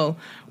steel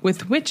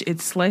with which it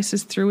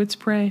slices through its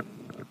prey.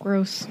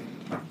 Gross.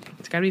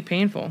 It's gotta be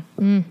painful.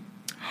 Ooh,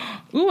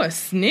 a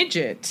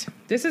Snidget.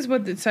 This is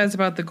what it says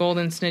about the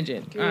golden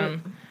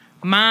Snidget.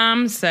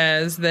 Mom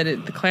says that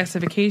the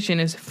classification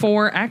is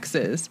 4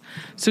 X's,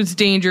 so it's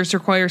dangerous,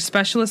 requires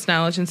specialist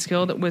knowledge and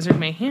skill that wizard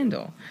may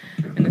handle.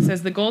 And it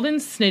says the golden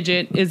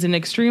Snidget is an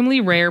extremely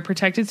rare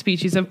protected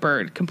species of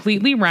bird,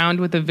 completely round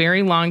with a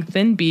very long,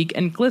 thin beak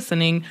and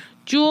glistening,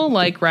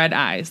 jewel-like red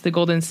eyes. The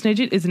golden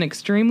Snidget is an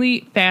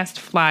extremely fast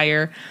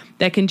flyer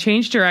that can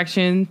change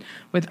direction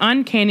with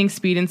uncanny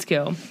speed and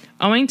skill,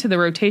 owing to the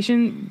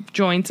rotation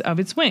joints of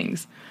its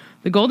wings.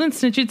 The golden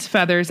Snidget's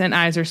feathers and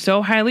eyes are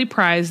so highly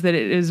prized that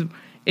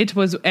it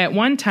was at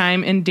one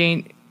time in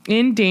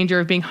danger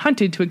of being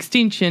hunted to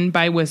extinction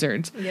by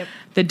wizards. Yep.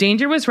 The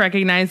danger was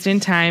recognized in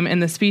time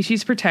and the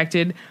species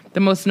protected, the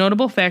most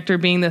notable factor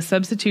being the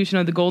substitution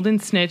of the golden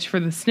snitch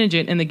for the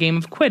Snidget in the game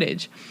of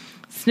Quidditch.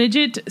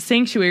 Snidget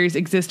sanctuaries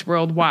exist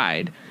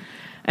worldwide.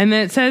 And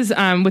then it says,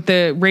 with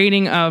the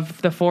rating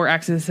of the 4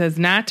 X's, it says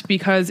not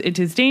because it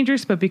is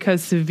dangerous, but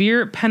because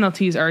severe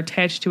penalties are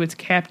attached to its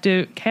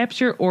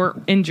capture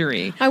or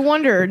injury. I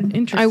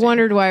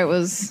wondered why it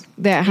was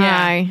that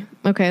high.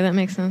 Okay, that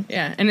makes sense.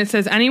 Yeah, and it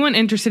says anyone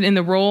interested in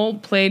the role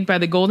played by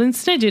the golden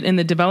Snidget in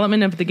the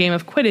development of the game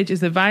of Quidditch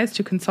is advised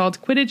to consult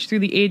Quidditch Through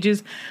the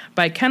Ages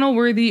by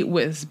Kennelworthy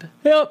Wisp.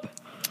 Yep.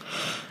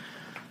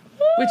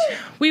 Which,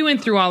 we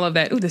went through all of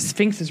that. Ooh, the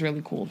Sphinx is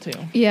really cool, too.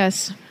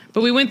 Yes.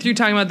 But we went through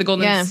talking about the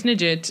golden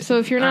Snidget. So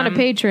if you're not a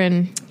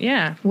patron,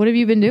 yeah, what have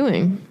you been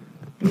doing?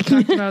 We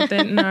talked about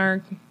that in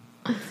our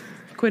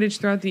Quidditch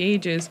Throughout the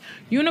Ages.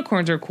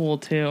 Unicorns are cool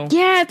too.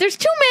 Yeah, there's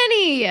too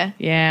many. Yeah,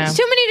 there's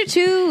too many to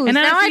choose. And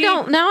now I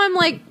don't. Now I'm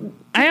like.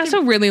 I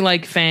also really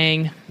like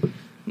Fang.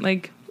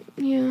 Like,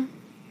 yeah,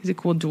 he's a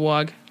cool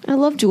dog. I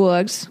love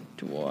dogs.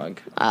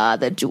 Dog.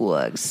 The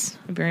dogs.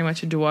 I'm very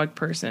much a dog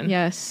person.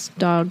 Yes,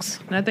 dogs.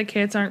 Not that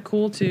cats aren't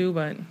cool too,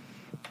 but.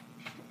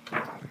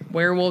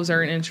 Werewolves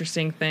are an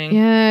interesting thing.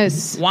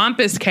 Yes.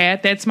 Wampus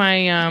cat. That's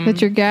my... that's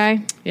your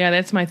guy? Yeah,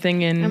 that's my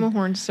thing in... I'm a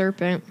horned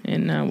serpent.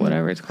 In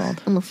whatever it's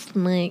called. I'm a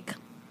snake.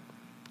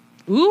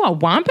 Ooh, a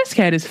Wampus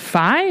cat is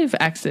 5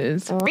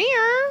 X's.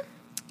 Rare.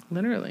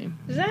 Literally.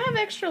 Does that have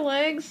extra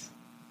legs?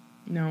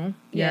 No.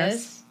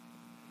 Yes.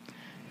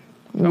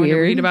 Weird. Want to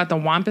read about the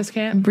Wampus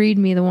cat? Breed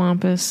me the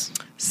Wampus.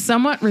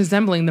 Somewhat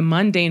resembling the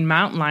mundane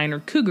mountain lion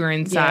or cougar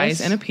in size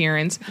and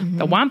appearance,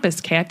 the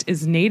Wampus cat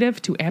is native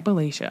to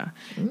Appalachia.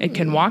 It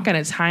can walk on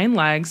its hind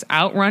legs,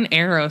 outrun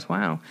arrows,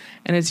 and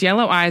its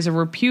yellow eyes are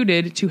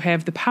reputed to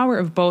have the power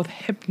of both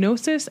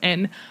hypnosis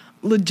and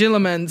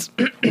legilimens.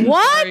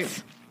 What?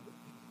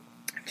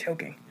 I'm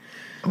choking.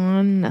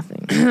 On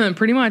nothing.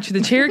 Pretty much. The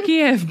Cherokee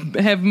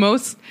have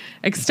most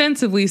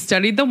extensively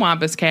studied the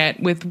Wampus cat,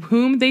 with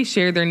whom they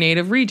share their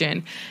native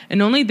region,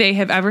 and only they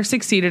have ever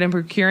succeeded in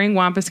procuring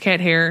Wampus cat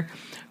hair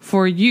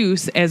for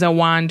use as a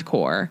wand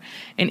core.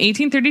 In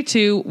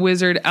 1832,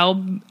 wizard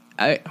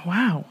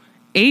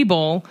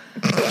Abel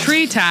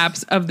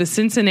Treetops of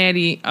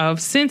Cincinnati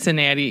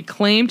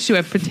claimed to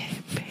have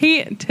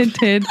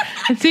patented.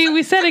 See,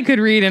 we said I could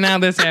read, and now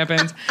this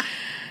happens.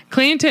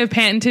 Claimed to have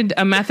patented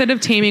a method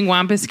of taming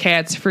Wampus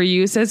cats for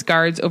use as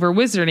guards over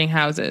wizarding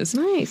houses.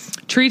 Nice.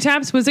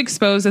 Treetops was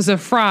exposed as a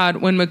fraud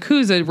when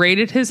MACUSA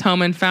raided his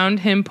home and found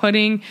him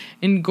putting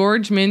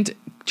engorgement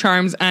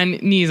charms on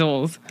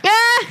Neasels.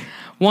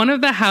 One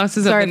of the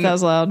houses Sorry if that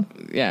was loud.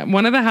 Yeah,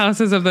 one of the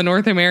houses of the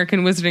North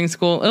American Wizarding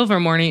School,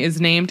 Ilvermorny,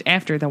 is named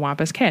after the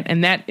Wampus cat,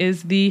 and that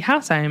is the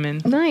house I am in.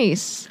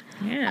 Nice.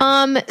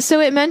 Yeah.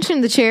 So it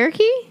mentioned the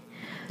Cherokee?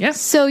 Yes.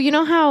 So you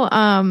know how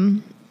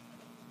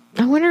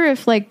I wonder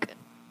if like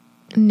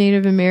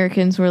Native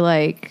Americans were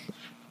like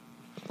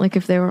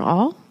if they were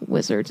all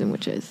wizards and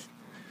witches,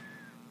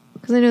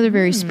 because I know they're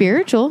very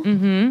spiritual.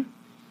 Mm-hmm.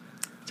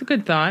 It's a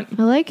good thought.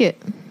 I like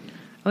it.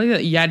 I like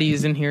that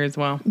Yeti's in here as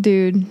well.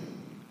 Dude,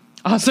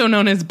 Also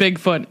known as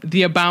Bigfoot,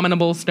 the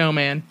abominable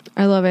snowman.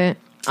 I love it.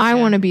 I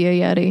want to be a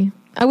Yeti.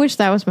 I wish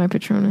that was my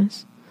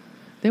Patronus.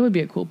 That would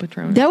be a cool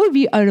Patronus. That would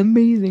be an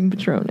amazing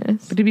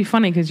Patronus. But it'd be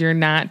funny because you're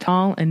not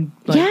tall and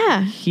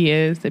he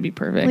is. That'd be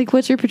perfect. Like,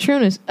 what's your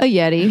Patronus? A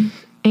Yeti.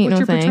 Ain't what's no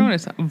your thing.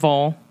 Patronus?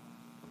 Vol.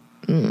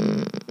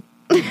 Yeah.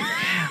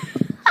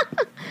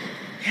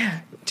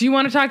 Do you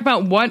want to talk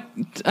about what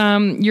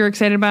you're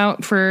excited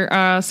about for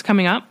us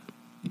coming up?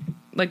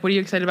 Like, what are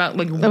you excited about?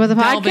 Like, about the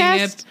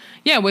podcast?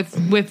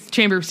 With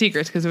Chamber of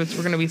Secrets, because we're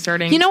going to be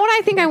starting. You know what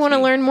I think I want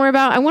to learn more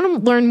about? I want to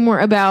learn more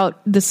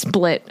about the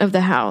split of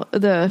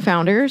the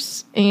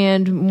founders,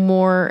 and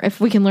more,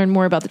 if we can learn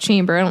more about the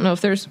Chamber. I don't know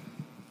if there's,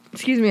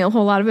 a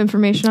whole lot of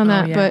information on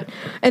that, but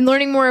and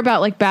learning more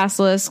about like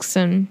basilisks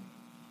and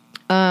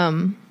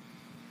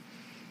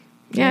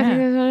I think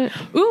that's about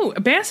it. Ooh, a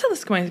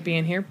basilisk might be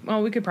in here.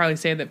 Well, we could probably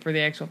save that for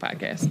the actual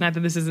podcast. Not that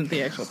this isn't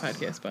the actual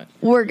podcast, but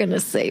we're gonna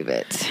save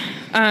it.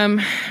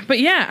 But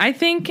yeah, I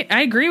think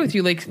I agree with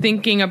you. Like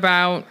thinking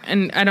about,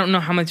 and I don't know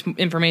how much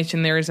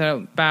information there is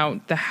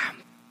about the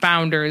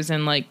founders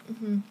and like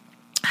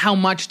how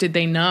much did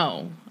they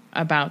know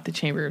about the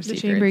Chamber of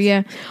Secrets. Chamber,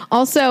 yeah.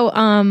 Also,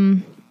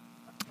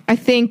 I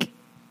think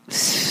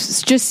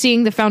just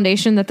seeing the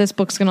foundation that this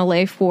book's gonna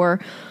lay for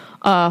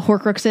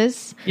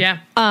Horcruxes. Yeah.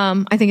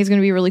 I think it's going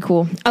to be really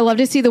cool. I love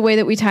to see the way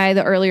that we tie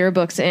the earlier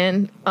books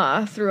in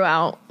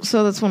throughout.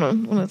 So that's one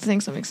of the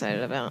things I'm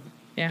excited about.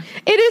 Yeah.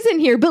 It isn't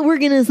here, but we're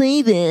going to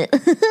save it.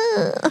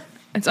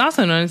 It's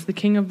also known as the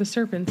King of the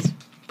Serpents.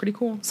 Pretty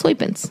cool.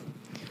 Sweepins.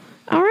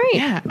 All right.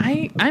 Yeah,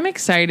 I'm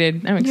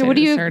excited. I'm excited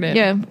to start it.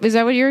 Yeah. Is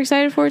that what you're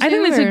excited for too? I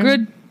think that's a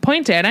good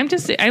point to add.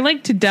 I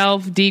like to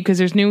delve deep because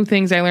there's new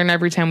things I learn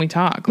every time we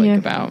talk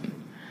about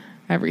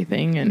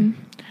everything and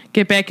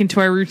get back into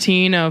our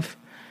routine of,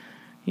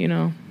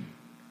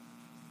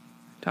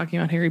 talking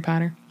about Harry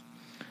Potter.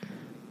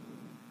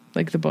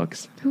 Like the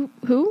books. Who?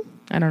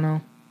 I don't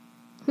know.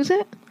 Who's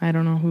that? I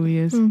don't know who he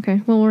is.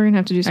 Okay. Well, we're going to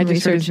have to do some research. I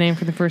just heard his name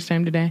for the first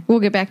time today. We'll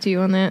get back to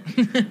you on that.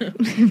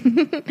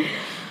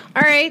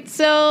 All right.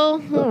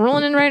 So we're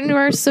rolling in right into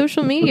our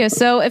social media.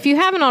 So if you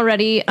haven't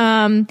already,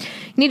 you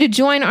need to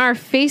join our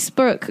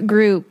Facebook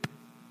group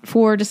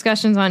for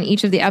discussions on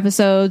each of the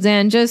episodes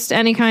and just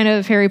any kind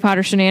of Harry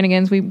Potter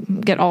shenanigans. We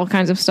get all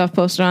kinds of stuff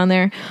posted on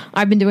there.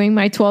 I've been doing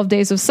my 12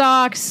 days of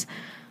socks.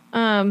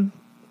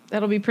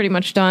 That'll be pretty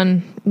much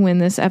done when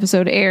this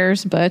episode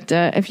airs. But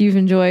if you've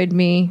enjoyed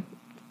me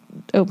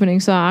opening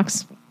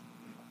socks,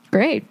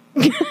 great.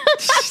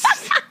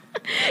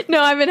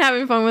 No, I've been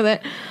having fun with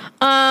it.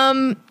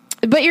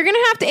 But you're going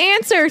to have to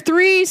answer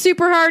 3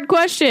 super hard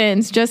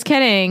questions. Just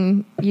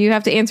kidding. You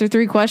have to answer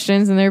 3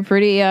 questions, and they're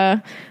pretty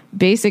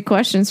basic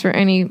questions for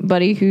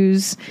anybody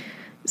who's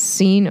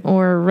seen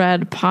or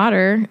read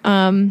Potter.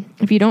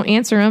 If you don't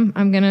answer them,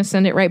 I'm going to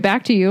send it right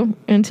back to you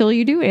until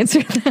you do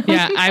answer them.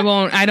 Yeah, I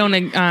won't. I don't.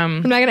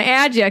 I'm not going to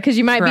add you because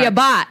you might be a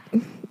bot.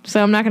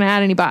 So I'm not going to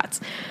add any bots.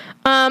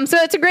 So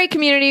it's a great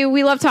community.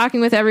 We love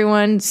talking with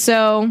everyone.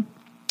 So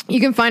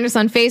you can find us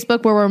on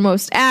Facebook where we're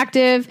most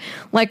active.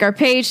 Like our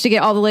page to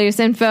get all the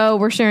latest info.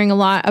 We're sharing a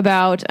lot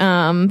about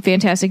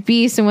Fantastic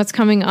Beasts and what's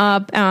coming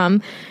up.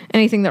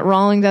 Anything that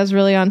Rowling does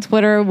really on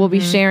Twitter, we'll be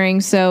sharing.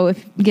 So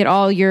if you get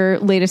all your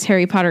latest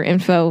Harry Potter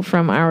info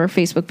from our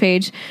Facebook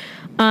page.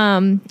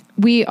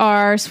 We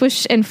are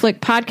Swish and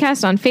Flick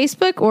Podcast on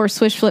Facebook or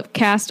Swish Flip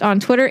Cast on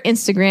Twitter,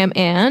 Instagram,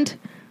 and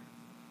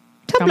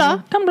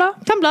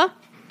Tumblr.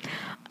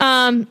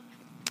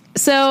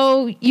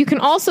 So you can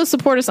also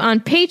support us on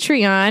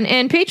Patreon,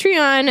 and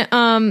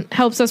Patreon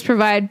helps us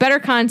provide better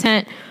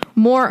content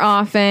more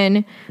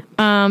often.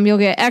 You'll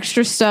get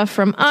extra stuff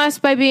from us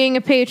by being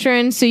a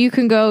patron, so you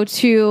can go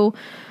to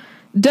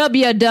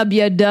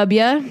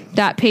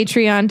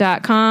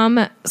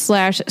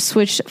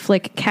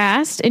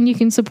www.patreon.com/switchflickcast, and you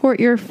can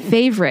support your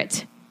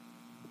favorite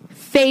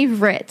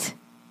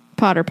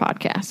Potter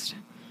podcast.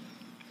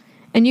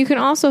 And you can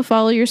also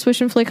follow your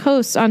Swish and Flick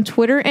hosts on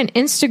Twitter and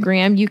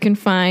Instagram. You can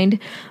find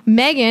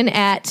Megan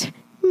at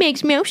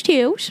Megs Mouse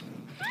Tales.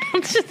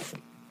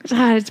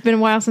 It's been a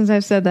while since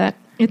I've said that.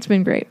 It's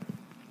been great.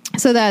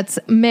 So that's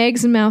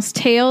Megs Mouse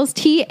Tales,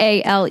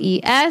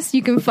 Tales.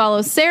 You can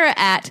follow Sarah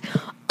at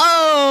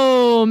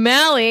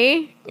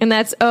O'Malley, and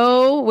that's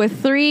O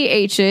with 3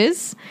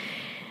 H's.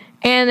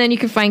 And then you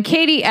can find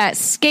Katie at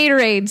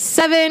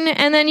Skaterade7.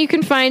 And then you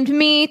can find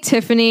me,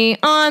 Tiffany,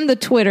 on the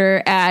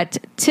Twitter at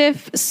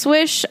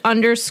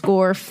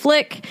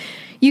TiffSwish_Flick.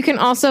 You can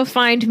also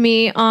find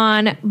me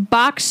on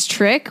Box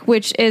Trick,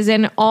 which is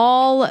an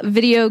all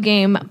video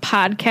game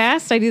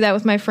podcast. I do that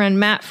with my friend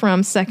Matt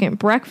from Second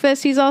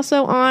Breakfast. He's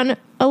also on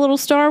a little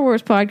Star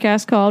Wars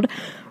podcast called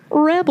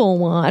Rebel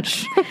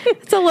Watch.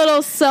 It's a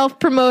little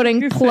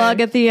self-promoting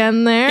plug at the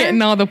end there.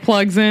 Getting all the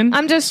plugs in.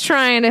 I'm just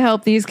trying to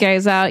help these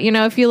guys out. You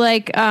know, if you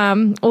like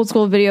old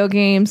school video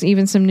games,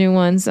 even some new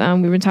ones,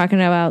 we've been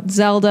talking about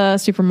Zelda,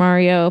 Super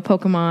Mario,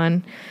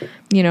 Pokemon,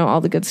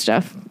 all the good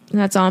stuff. And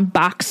that's on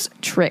Box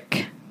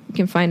Trick. You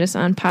can find us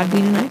on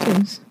Podbean and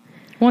iTunes.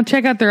 Well,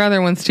 check out their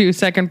other ones too.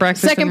 Second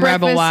Breakfast and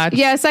Rebel Watch.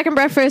 Yeah, Second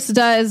Breakfast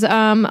does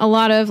a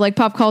lot of like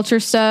pop culture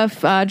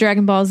stuff,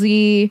 Dragon Ball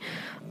Z,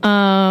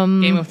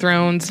 Game of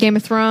Thrones,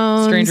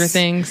 Stranger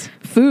Things,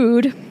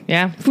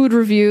 food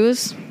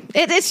reviews.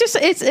 It's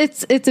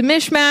a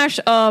mishmash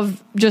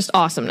of just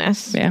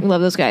awesomeness. Yeah. I love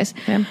those guys.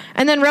 Yeah.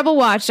 And then Rebel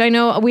Watch. I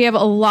know we have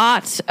a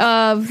lot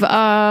of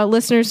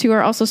listeners who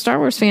are also Star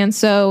Wars fans.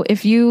 So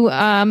if you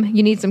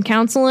need some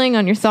counseling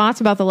on your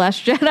thoughts about The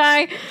Last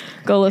Jedi,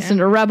 go listen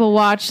to Rebel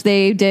Watch.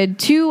 They did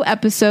 2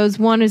 episodes.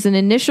 One is an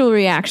initial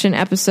reaction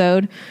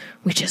episode,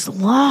 which is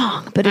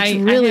long, but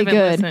it's really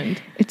good. Listened.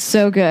 It's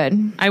so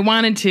good. I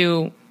wanted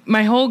to.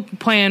 My whole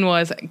plan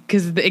was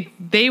because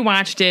they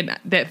watched it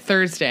that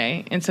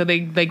Thursday, and so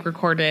they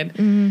recorded,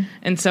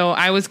 and so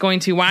I was going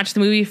to watch the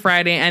movie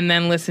Friday and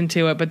then listen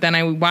to it. But then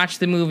I watched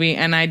the movie,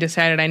 and I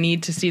decided I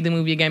need to see the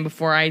movie again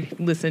before I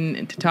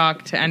listen to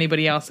talk to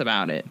anybody else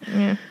about it.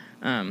 Yeah,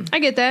 I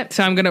get that.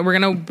 So we're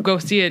gonna go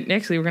see it.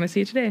 Actually, we're gonna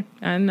see it today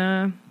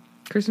on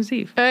Christmas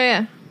Eve. Oh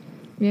yeah.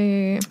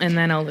 Yeah. And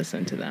then I'll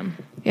listen to them.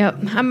 Yep,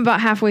 I'm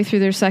about halfway through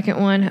their second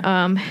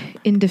one.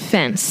 In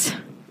defense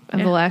of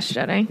The Last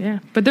Jedi. Yeah,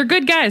 but they're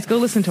good guys. Go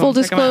listen to them. Full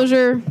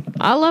disclosure,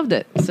 I loved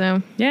it.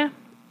 So yeah,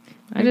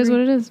 it is what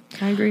it is.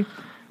 I agree.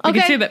 I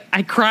can say that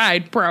I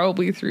cried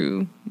probably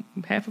through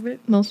half of it.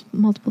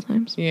 Multiple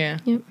times. Yeah.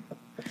 Yep.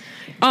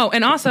 Oh,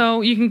 and also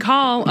you can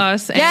call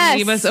us and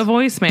leave us a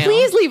voicemail.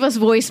 Please leave us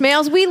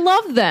voicemails. We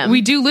love them.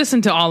 We do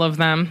listen to all of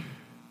them.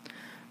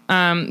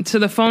 So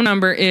the phone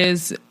number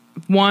is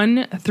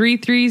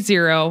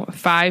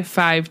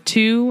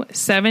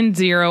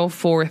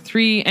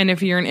 1-330-552-7043. And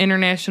if you're an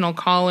international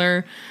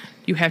caller,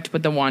 you have to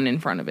put the 1 in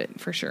front of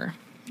it for sure.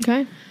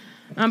 Okay.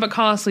 But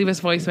call us, leave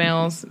us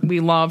voicemails.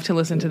 We love to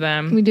listen to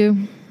them. We do.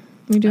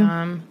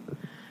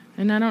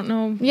 And I don't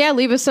know. Yeah,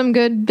 leave us some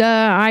good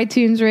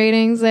iTunes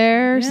ratings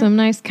there. Yeah. Some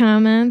nice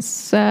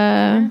comments.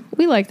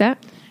 We like that.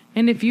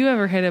 And if you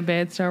ever had a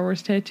bad Star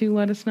Wars tattoo,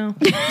 let us know.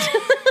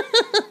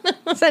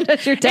 Send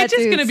us your tattoos. It's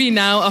just going to be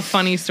now a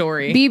funny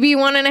story. BB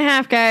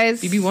 1.5,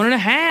 guys. BB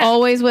 1.5.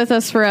 Always with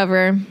us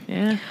forever.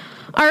 Yeah.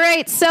 All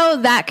right, so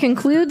that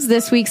concludes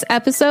this week's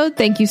episode.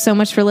 Thank you so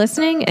much for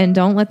listening, and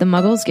don't let the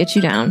muggles get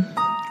you down.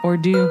 Or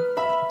do.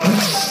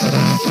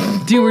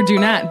 Do or do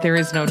not. There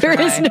is no try.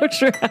 There is no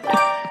try.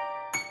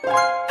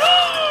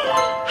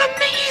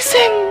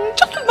 Amazing!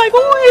 Just my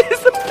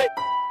voice!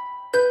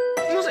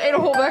 Almost ate a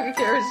whole bag of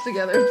carrots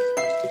together.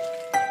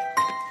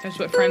 That's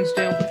what friends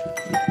do.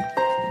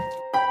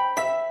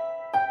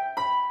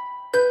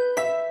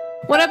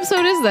 What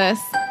episode is this?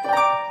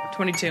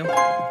 22.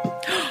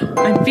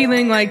 I'm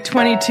feeling like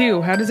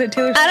 22. How does it,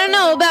 Taylor? I don't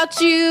know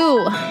about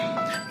you,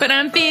 but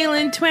I'm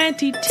feeling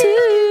 22.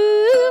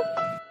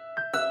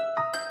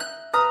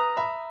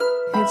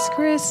 It's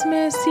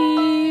Christmas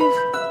Eve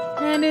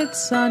and it's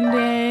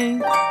Sunday.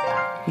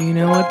 You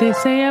know what they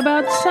say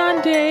about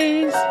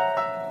Sundays?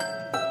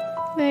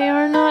 They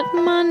are not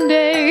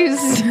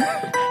Mondays.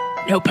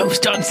 No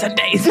post on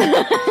Sundays.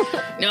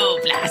 No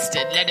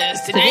blasted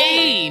letters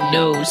today.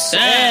 No,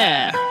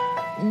 sir.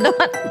 Not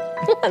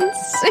one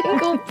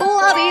single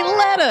bloody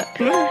letter.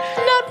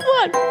 Not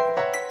one.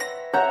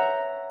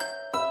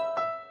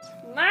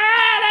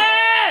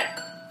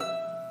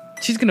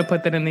 She's going to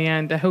put that in the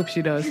end. I hope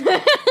she does.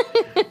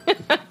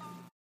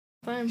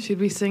 Should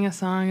we sing a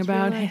song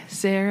about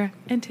Sarah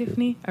and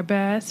Tiffany, our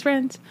best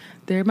friends?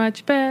 They're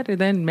much better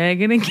than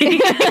Megan and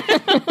Keith.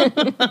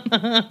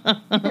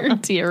 You're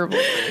terrible.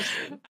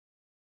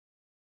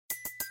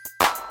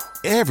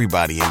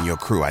 Everybody in your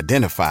crew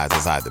identifies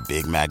as either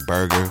Big Mac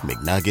Burger,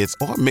 McNuggets,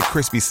 or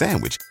McCrispy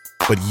Sandwich.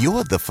 But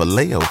you're the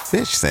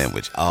Filet-O-Fish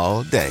Sandwich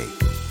all day.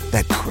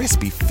 That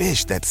crispy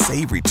fish, that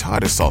savory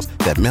tartar sauce,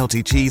 that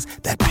melty cheese,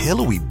 that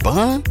pillowy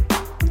bun.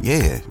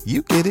 Yeah,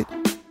 you get it.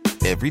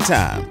 Every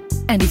time.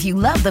 And if you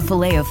love the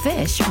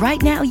Filet-O-Fish, right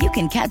now you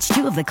can catch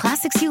 2 of the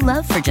classics you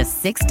love for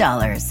just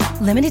 $6.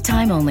 Limited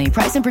time only.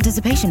 Price and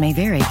participation may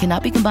vary.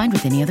 Cannot be combined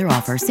with any other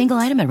offer. Single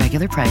item at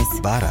regular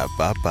price.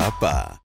 Ba-da-ba-ba-ba.